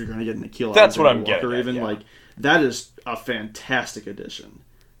Mobley, and if you're going to get Nickeil, that's what I'm Walker, getting. Even that is a fantastic addition.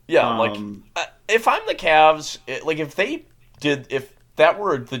 Yeah. If I'm the Cavs, if that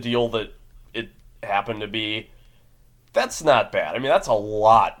were the deal that it happened to be, that's not bad. I mean, that's a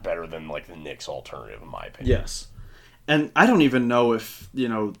lot better than the Knicks alternative, in my opinion. Yes. And I don't even know if,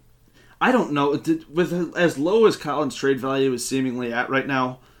 I don't know, with as low as Collins' trade value is seemingly at right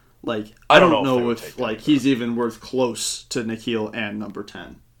now, I don't know if he's even worth close to Nickeil and number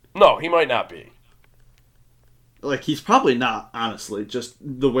 10. No, he might not be. He's probably not, honestly, just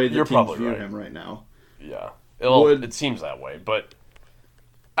the way the teams view right. him right now. Yeah. It seems that way, but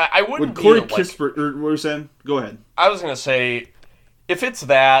I wouldn't be... Would Corey Kispert... Or what were you saying? Go ahead. I was going to say, if it's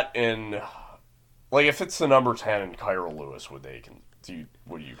that and... if it's the number 10 and Kira Lewis, would you consider?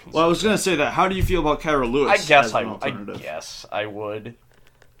 Well, I was going to say that. How do you feel about Kira Lewis? I guess I would.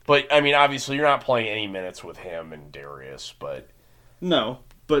 But, I mean, obviously, you're not playing any minutes with him and Darius, but... No,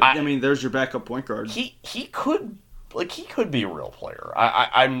 but, I mean, there's your backup point guard. He could be a real player.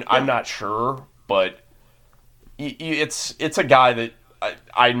 I'm not sure, but it's a guy that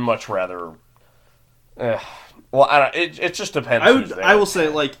I'd much rather... it just depends. I will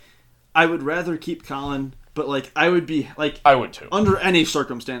say, I would rather keep Colin, but I would be I would too. Under any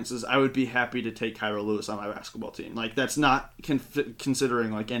circumstances, I would be happy to take Kira Lewis on my basketball team. That's not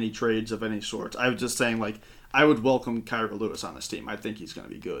considering any trades of any sort. I was just saying I would welcome Kira Lewis on this team. I think he's going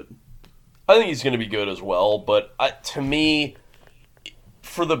to be good. I think he's going to be good as well, but to me,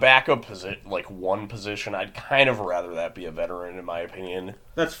 for the backup position, one position, I'd kind of rather that be a veteran, in my opinion.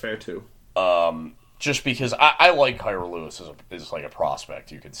 That's fair too. Just because I like Kira Lewis as a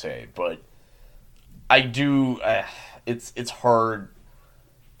prospect, you could say, but I do. It's hard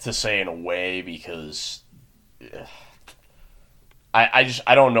to say in a way because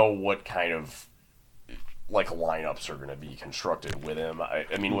I don't know what kind of lineups are going to be constructed with him.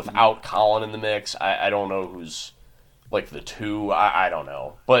 I mean, without Colin in the mix, I don't know who's the 2. I don't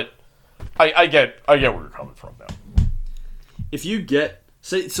know, but I get where you're coming from now. If you get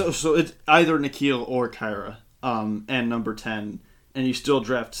so it's either Nickeil or Kira, and number 10, and you still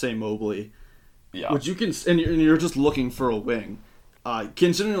draft, say, Mobley. Yeah. Would you and you're just looking for a wing,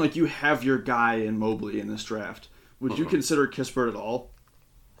 considering you have your guy in Mobley in this draft, would you consider Kispert at all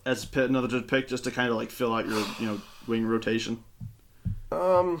as another pick just to kind of fill out your wing rotation?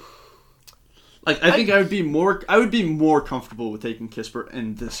 I think I would be more comfortable with taking Kispert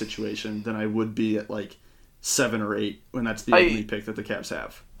in this situation than I would be at 7 or 8 when that's the only pick that the Cavs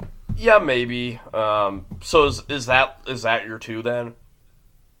have. Yeah, maybe. So is that your 2 then?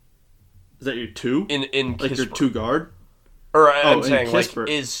 Is that your 2? In Kispert. Your 2 guard? Or I'm saying Kispert.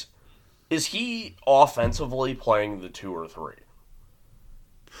 Is he offensively playing the 2 or 3?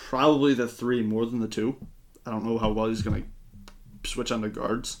 Probably the 3 more than the 2. I don't know how well he's going to switch on the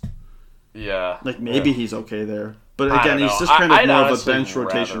guards. Yeah. Maybe he's okay there. But again, he's just kind of more of a bench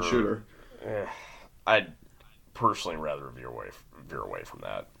rotation shooter. I'd personally rather veer away from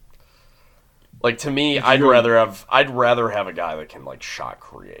that. To me, I'd rather have a guy that can shot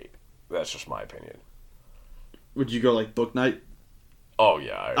create. That's just my opinion. Would you go Bouknight? Oh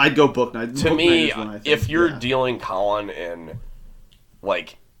yeah, I'd go Bouknight. To me, if you're dealing Colin and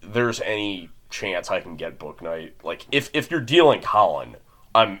there's any chance I can get Bouknight, if you're dealing Colin,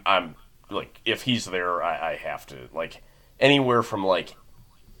 I'm if he's there, I have to anywhere from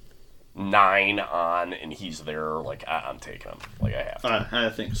 9 on and he's there, like I'm taking him. Like I have to. I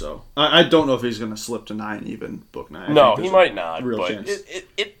think so. I don't know if he's going to slip to 9 even, book 9. No, he might not. Real but chance.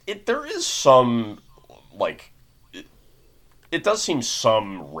 It there is some like it does seem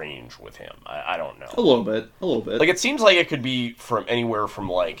some range with him. I don't know. A little bit. Like it seems like it could be from anywhere from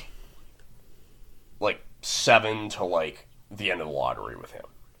like 7 to like the end of the lottery with him.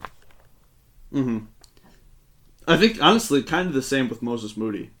 Mm-hmm. I think honestly, kind of the same with Moses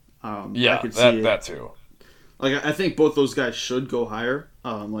Moody. Yeah, I could see that too. Like I think both those guys should go higher.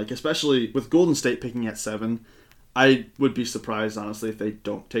 Like especially with Golden State picking at 7, I would be surprised honestly if they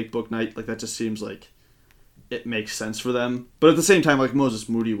don't take Book Knight. Like that just seems like it makes sense for them. But at the same time, like Moses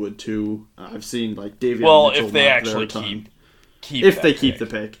Moody would too. I've seen like Davion Mitchell if they knock actually there a ton. keep if that they pick.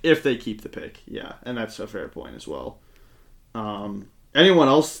 keep the pick, yeah, and that's a fair point as well. Anyone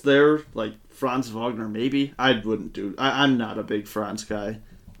else there like Franz Wagner? Maybe I wouldn't do. I'm not a big Franz guy.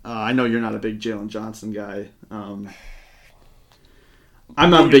 I know you're not a big Jalen Johnson guy. I'm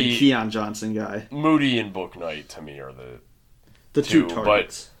not a big Keon Johnson guy. Moody and Book Knight to me are The two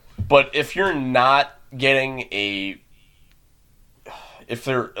targets. But if you're not getting if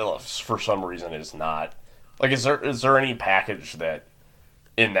there for some reason is not like is there any package that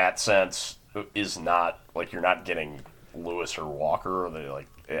in that sense is not like you're not getting Lewis or Walker or the like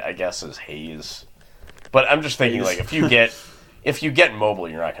I guess is Hayes, but I'm just thinking like if you get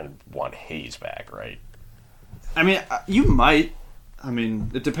Mobley you're not going to want Hayes back, right? I mean you might. I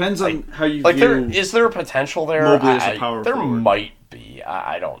mean it depends on how you like view. Is there a potential there? Mobley as a power there forward. might be.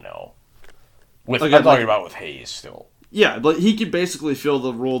 I don't know. Again, I'm talking about with Hayes still. Yeah, but he could basically fill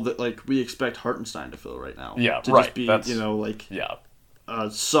the role that like we expect Hartenstein to fill right now. Yeah, to right. Just be That's, like yeah.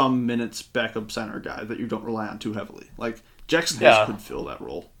 Some minutes backup center guy that you don't rely on too heavily. Like Jackson Hayes could fill that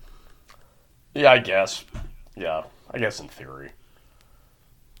role. Yeah, I guess. Yeah, I guess in theory.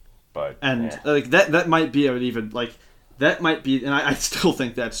 But like that might be even like that might be, and I still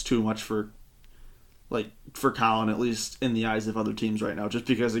think that's too much for Colin, at least in the eyes of other teams right now. Just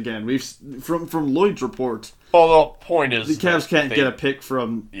because again we've from Lloyd's report. Well, the point is the Cavs can't get a pick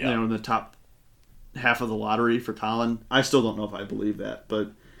from in the top half of the lottery for Colin. I still don't know if I believe that,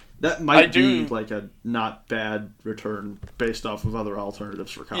 but that might be like a not bad return based off of other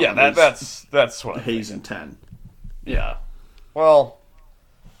alternatives for Colin. Yeah, that's what Hayes and 10. Yeah. Well,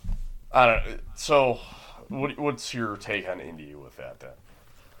 I don't. So, what's your take on Indy with that then?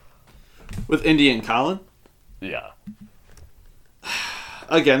 With Indy and Colin? Yeah.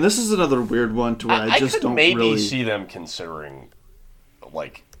 Again, this is another weird one to where I just could don't maybe really see them considering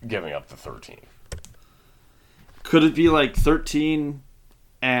like giving up the 13. Could it be like 13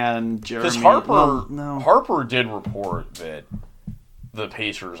 and Jeremy? Because Harper, well, no. Harper did report that the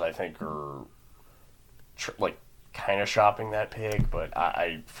Pacers, I think, are like kind of shopping that pick, but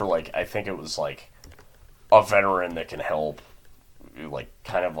I think it was like a veteran that can help, like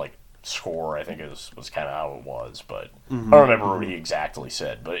kind of like score. I think it was kind of how it was, but I don't remember what he exactly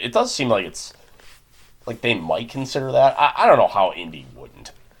said. But it does seem like it's like they might consider that. I don't know how Indy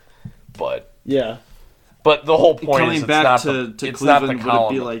wouldn't, but yeah. But the whole point Coming is it's back not to the it's Cleveland, not the would it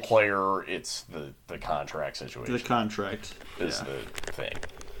Colin be the like player, it's the contract situation. the contract is the thing.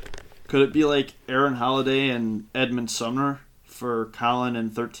 Could it be like Aaron Holiday and Edmund Sumner for Colin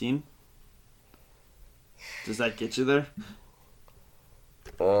and 13? Does that get you there?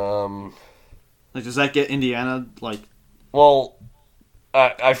 Like, does that get Indiana like? Well,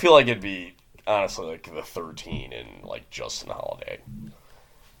 I feel like it'd be honestly like the 13 and like Justin Holiday.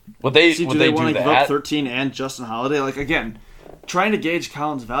 Would they? See, would do they want do to give up that? 13 and Justin Holiday? Like again, trying to gauge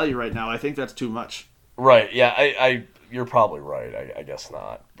Colin's value right now, I think that's too much. Right? Yeah, I you're probably right. I guess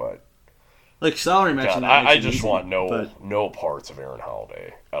not, but like salary matching. God, I just want no parts of Aaron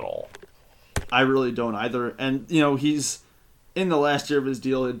Holiday at all. I really don't either, and he's in the last year of his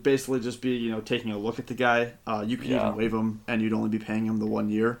deal. It'd basically just be taking a look at the guy. You could even waive him, and you'd only be paying him the 1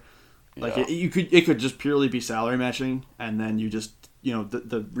 year. Like it could just purely be salary matching, and then you just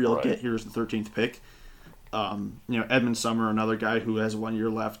the real get here is the 13th pick. Edmund Summer, another guy who has 1 year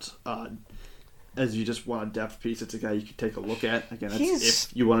left. As you just want a depth piece, it's a guy you could take a look at. Again, that's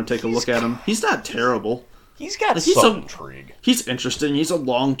if you want to take a look at him. He's not terrible. He's got some intrigue. He's interesting. He's a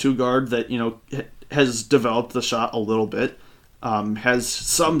long two guard that has developed the shot a little bit. Has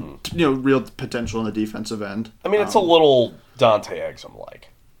some real potential in the defensive end. I mean, it's a little Dante Exum like,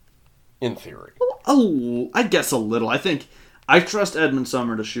 in theory. Oh, I guess a little. I think I trust Edmund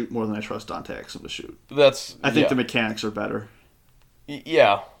Summer to shoot more than I trust Dante Exum to shoot. I think the mechanics are better.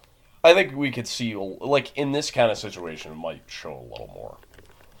 Yeah. I think we could see, like, in this kind of situation, it might show a little more.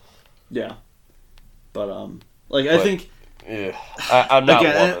 Yeah. But, I think I'm not.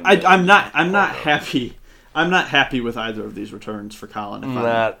 Again, I'm not happy. I'm not happy with either of these returns for Colin.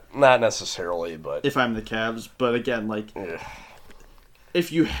 Not necessarily, but if I'm the Cavs, but again, like ugh.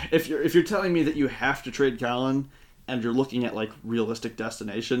 if you're telling me that you have to trade Colin and you're looking at like realistic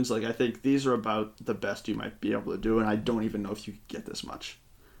destinations, like I think these are about the best you might be able to do, and I don't even know if you could get this much.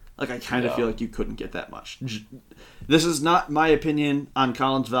 Like I kind of feel like you couldn't get that much. This is not my opinion on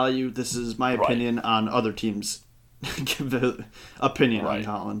Colin's value. This is my opinion on other teams' opinion on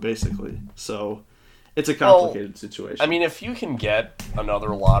Colin, basically. So. It's a complicated situation. I mean, if you can get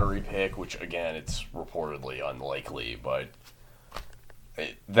another lottery pick, which again, it's reportedly unlikely, but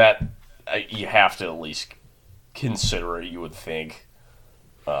you have to at least consider it. You would think,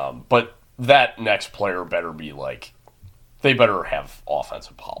 but that next player better be like, they better have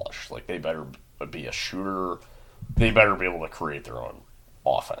offensive polish. Like they better be a shooter. They better be able to create their own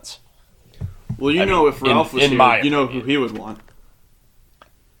offense. Well, if Ralph was here, you know who he would want.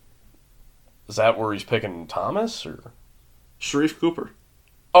 Is that where he's picking Thomas or Sharife Cooper?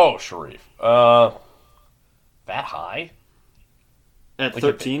 Oh, Sharife. That high? At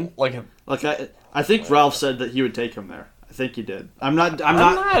 13? I think Ralph said that he would take him there. I think he did. I'm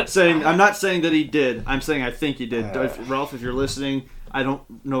not saying that he did. I'm saying I think he did. Ralph, if you're listening, I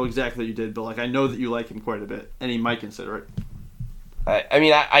don't know exactly what you did, but like I know that you like him quite a bit, and he might consider it.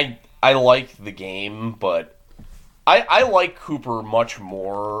 I like the game, but I like Cooper much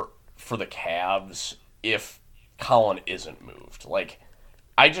more for the Cavs if Colin isn't moved. Like,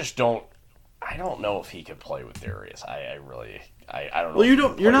 I don't know if he could play with Darius. I don't know. Well,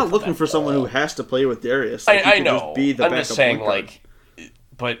 you're not looking for someone who has to play with Darius. Like, I know. Just be the I'm just saying, like,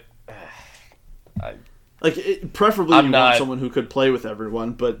 but preferably you want someone who could play with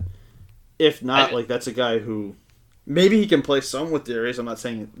everyone. But if not, like that's a guy who maybe he can play some with Darius. I'm not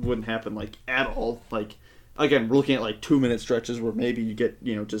saying it wouldn't happen like at all. Like. Again, we're looking at like 2-minute stretches where maybe you get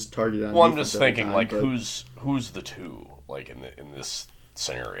just targeted on. Well, I'm just thinking who's the two like in this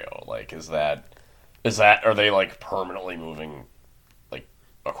scenario? Like, is that are they like permanently moving like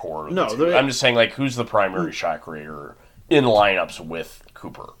a core? No, I'm just saying like who's the primary shot creator in lineups with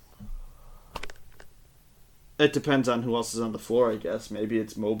Cooper? It depends on who else is on the floor, I guess. Maybe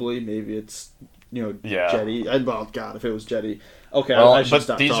it's Mobley. Maybe it's Jetty. Well, God, if it was Jetty, okay, I should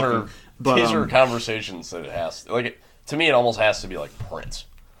stop talking. These are conversations that it has to me. It almost has to be like Prince.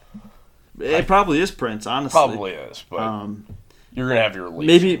 It probably is Prince, honestly. Probably is, but you're gonna have your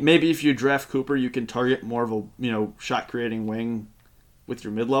lead. Maybe if you draft Cooper, you can target more of a shot creating wing with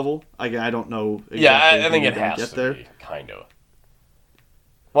your mid level. Again, I don't know. Exactly I think it has to be kind of.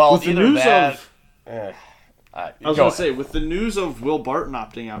 Well, with the news I was going to say with the news of Will Barton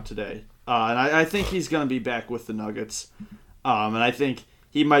opting out today, and I think he's going to be back with the Nuggets, and I think.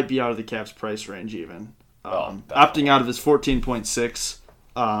 He might be out of the Cavs' price range even. Opting out of his 14.6.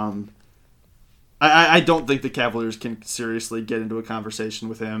 I don't think the Cavaliers can seriously get into a conversation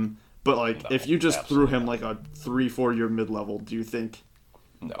with him. But if you just threw him like a 3-4 year mid level, do you think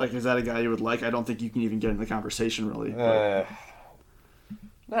is that a guy you would like? I don't think you can even get in the conversation really.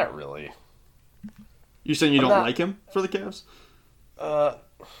 Not really. You saying you don't like him for the Cavs?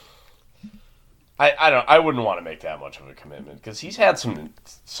 I wouldn't want to make that much of a commitment because he's had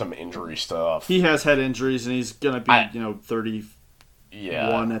some injury stuff. He has had injuries and he's gonna be 30.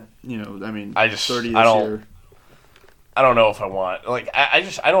 Yeah. At 30 this year. I don't know if I want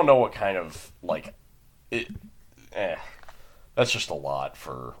I don't know what kind of that's just a lot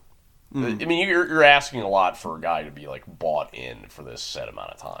for. I mean, you're asking a lot for a guy to be like bought in for this set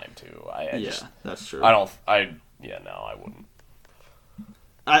amount of time too. That's true. I wouldn't.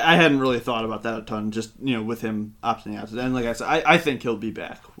 I hadn't really thought about that a ton, just with him opting out. And like I said, I think he'll be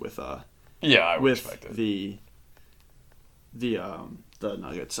back with I would expect it. the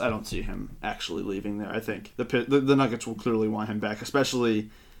Nuggets. I don't see him actually leaving there. I think the Nuggets will clearly want him back, especially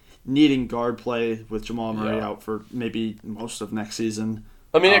needing guard play with Jamal Murray out for maybe most of next season.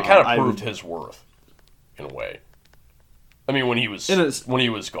 I mean, it kind of proved his worth in a way. I mean, when he was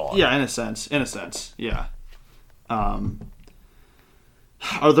gone. Yeah, in a sense, yeah.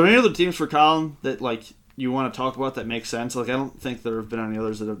 Are there any other teams for Colin that you want to talk about that make sense? I don't think there have been any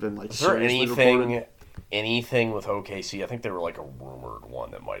others that have been Is there anything with OKC? I think they were a rumored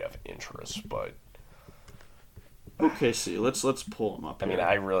one that might have interest, but OKC. Let's pull them up. I mean,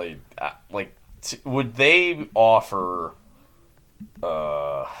 I really would they offer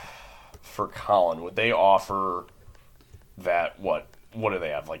for Colin? Would they offer that what do they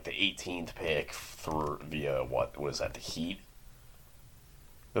have the 18th pick via what was that, the Heat?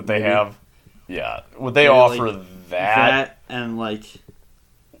 That they have, yeah. Would they offer that and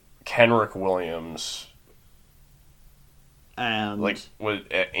Kenrich Williams and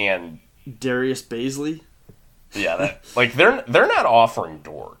and Darius Baisley. Yeah, they're not offering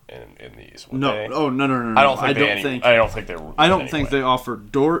Dort in these. No, they? Oh no. I don't think I don't think they. I don't think they offer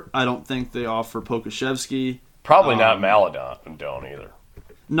Dort. I don't think they offer Pokashevsky. Probably not Maladon either.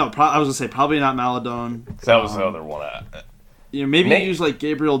 No, I was gonna say probably not Maladon. That was the other one. Maybe use like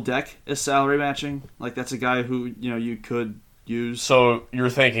Gabriel Deck as salary matching. Like that's a guy who you could use. So you're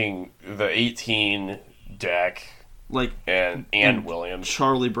thinking the 18 Deck, like and Williams,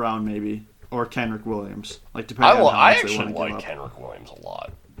 Charlie Brown maybe. Or Kenrick Williams, like depending on how I much they actually want like to give up. Kenrick Williams a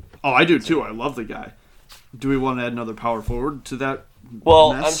lot. Oh, I do too. I love the guy. Do we want to add another power forward to that?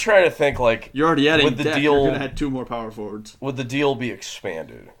 Well, mess? I'm trying to think. Like you're already adding would the Deck. deal. You're gonna add 2 more power forwards. Would the deal be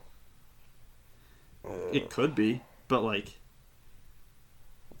expanded? It could be, but like,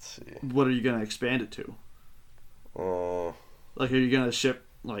 let's see. What are you gonna expand it to? Like, are you gonna ship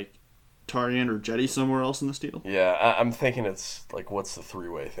like Tarian or Jetty somewhere else in this deal? Yeah, I'm thinking it's like, what's the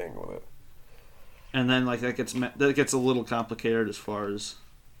 3-way thing with it? And then like that gets a little complicated as far as.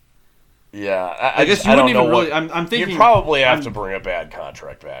 Yeah, I guess you wouldn't even really. I'm thinking you'd probably have to bring a bad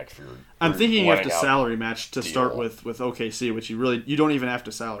contract back if you're. I'm thinking you have to salary match to start with OKC, which you don't even have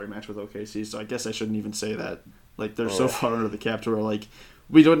to salary match with OKC. So I guess I shouldn't even say that. Like they're so far under the cap to where like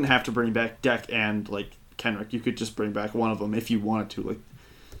we wouldn't have to bring back Deck and like Kenrick. You could just bring back one of them if you wanted to. Like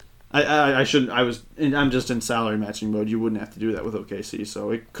I shouldn't. I'm just in salary matching mode. You wouldn't have to do that with OKC.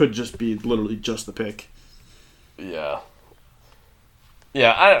 So it could just be literally just the pick. Yeah.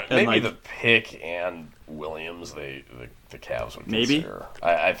 Yeah, maybe like, the pick and Williams, the Cavs would maybe. Consider.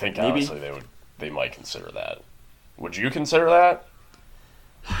 I think honestly they might consider that. Would you consider that?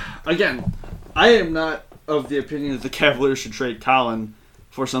 Again, I am not of the opinion that the Cavaliers should trade Colin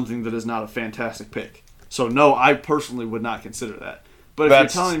for something that is not a fantastic pick. So no, I personally would not consider that. But if you're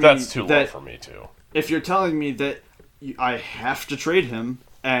telling me that's too low for me too. If you're telling me that I have to trade him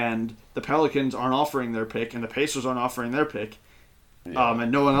and the Pelicans aren't offering their pick and the Pacers aren't offering their pick. Yeah.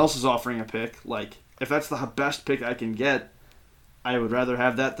 And no one else is offering a pick. Like, if that's the best pick I can get, I would rather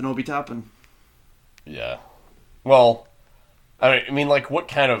have that than Obi Toppin. Yeah. Well, I mean, like, what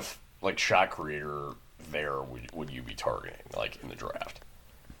kind of like shot creator there would you be targeting, like in the draft?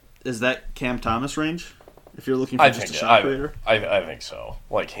 Is that Cam Thomas range? If you're looking for just a shot creator, I think so.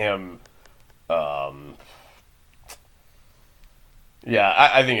 Like him. Yeah,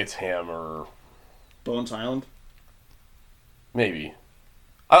 I think it's him or Bones Highland. Maybe.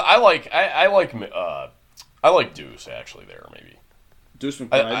 I like Deuce actually there maybe. Deuce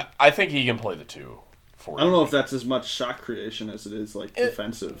McBride. I think he can play the 2. I don't know if that's as much shot creation as it is like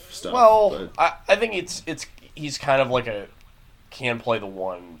defensive stuff. Well, I think he's kind of like can play the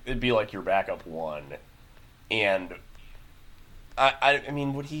 1. It'd be like your backup 1, and I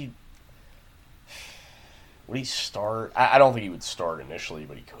mean would he start? I don't think he would start initially,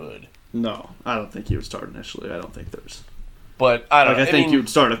 but he could. No, I don't think he would start initially. I don't think there's. But I don't. I think you would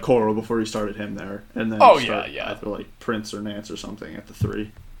start Okoro before you started him there, and then either like Prince or Nance or something at the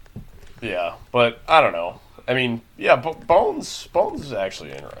 3. Yeah, but I don't know. I mean, yeah, Bones is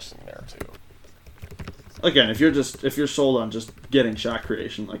actually interesting there too. Again, if you're sold on just getting shot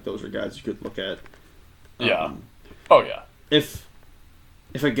creation, like those are guys you could look at. Yeah. Oh yeah. If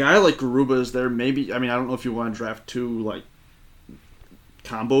a guy like Garuba is there, maybe I don't know if you want to draft 2 like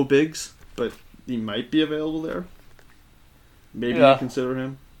combo bigs, but he might be available there. Maybe you consider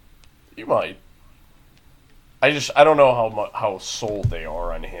him. You might. I don't know how sold they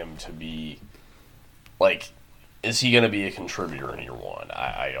are on him to be. Like, is he going to be a contributor in year 1?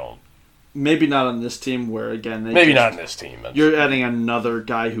 I don't. Maybe not on this team. Where again, not on this team. You're adding another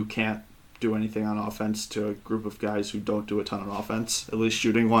guy who can't do anything on offense to a group of guys who don't do a ton on offense, at least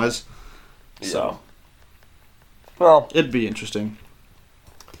shooting wise. Yeah. So, well, it'd be interesting.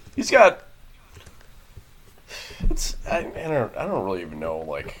 He's got. I don't really even know,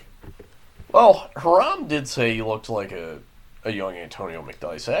 like... Well, Haram did say he looked like a young Antonio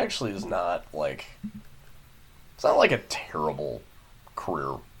McDyess. It actually is not, like... It's not like a terrible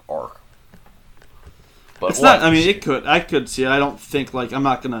career arc. But it's not... it could. I could see it. I don't think, like...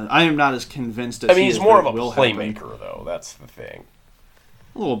 I am not as convinced as he's more of a playmaker, though. That's the thing.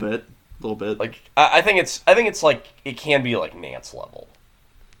 A little bit. Like, I think it's like... It can be, like, Nance level.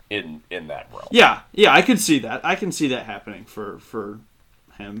 In that realm. Yeah, I could see that. I can see that happening for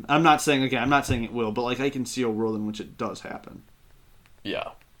him. I'm not saying it will, but like I can see a world in which it does happen. Yeah.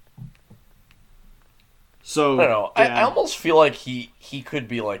 So I don't know. Yeah. I almost feel like he could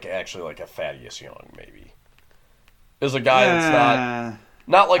be like actually like a Thaddeus Young maybe. Is a guy that's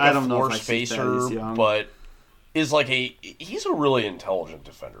not like a floor spacer, but is like he's a really intelligent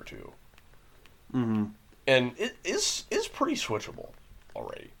defender too. Mm-hmm. and it is pretty switchable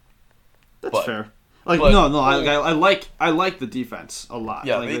already. That's But- fair. Like but- I like the defense a lot.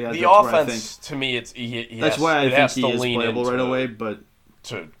 Yeah, Like, the that's where I offense to me, it's that's why I it think has he to is lean playable into right away. But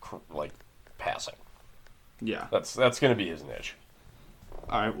like passing. yeah. That's going to be his niche.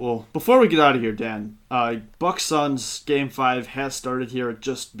 All right. Well, before we get out of here, Dan, Bucks Suns Game 5 has started here. It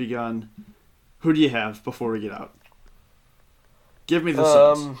just begun. Who do you have before we get out? Give me the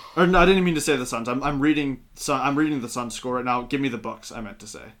Suns. Or no, I didn't mean to say the Suns. I'm reading the Suns score right now. Give me the Bucks. I meant to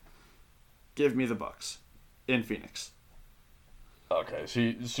say. Give me the Bucks in Phoenix. Okay, so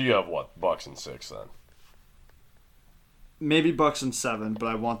you have what, Bucks in 6 then? Maybe Bucks in 7, but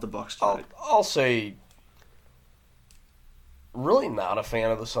I want the Bucks tonight. I'll say. Really not a fan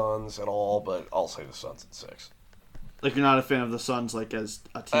of the Suns at all, but I'll say the Suns in 6. Like you're not a fan of the Suns, like as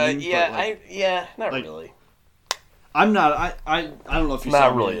a team. Yeah, but like, not like, really. I'm not. I don't know if you Not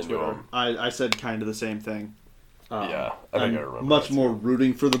saw me really on into Twitter. them. I said kind of the same thing. Yeah, I think I'm I remember. much that more too.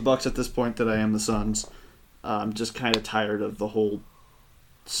 rooting for the Bucks at this point than I am the Suns. I'm just kind of tired of the whole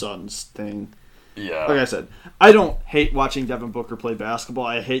Suns thing. Yeah. Like I said, I don't hate watching Devin Booker play basketball.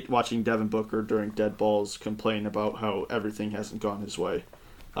 I hate watching Devin Booker during dead balls complain about how everything hasn't gone his way.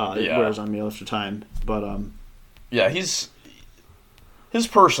 It Yeah. wears on me after time. But Yeah, his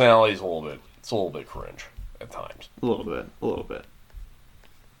personality is a little bit cringe at times. a little bit.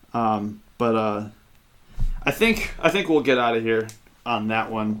 But I think we'll get out of here on that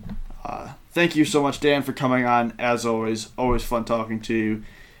one. Thank you so much, Dan, for coming on. As always fun talking to you.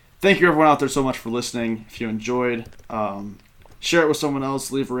 Thank you, everyone out there, so much for listening. If you enjoyed, share it with someone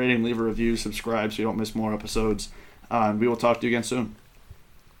else. Leave a rating, leave a review, subscribe so you don't miss more episodes. We will talk to you again soon.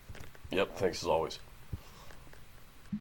 Yep, thanks as always.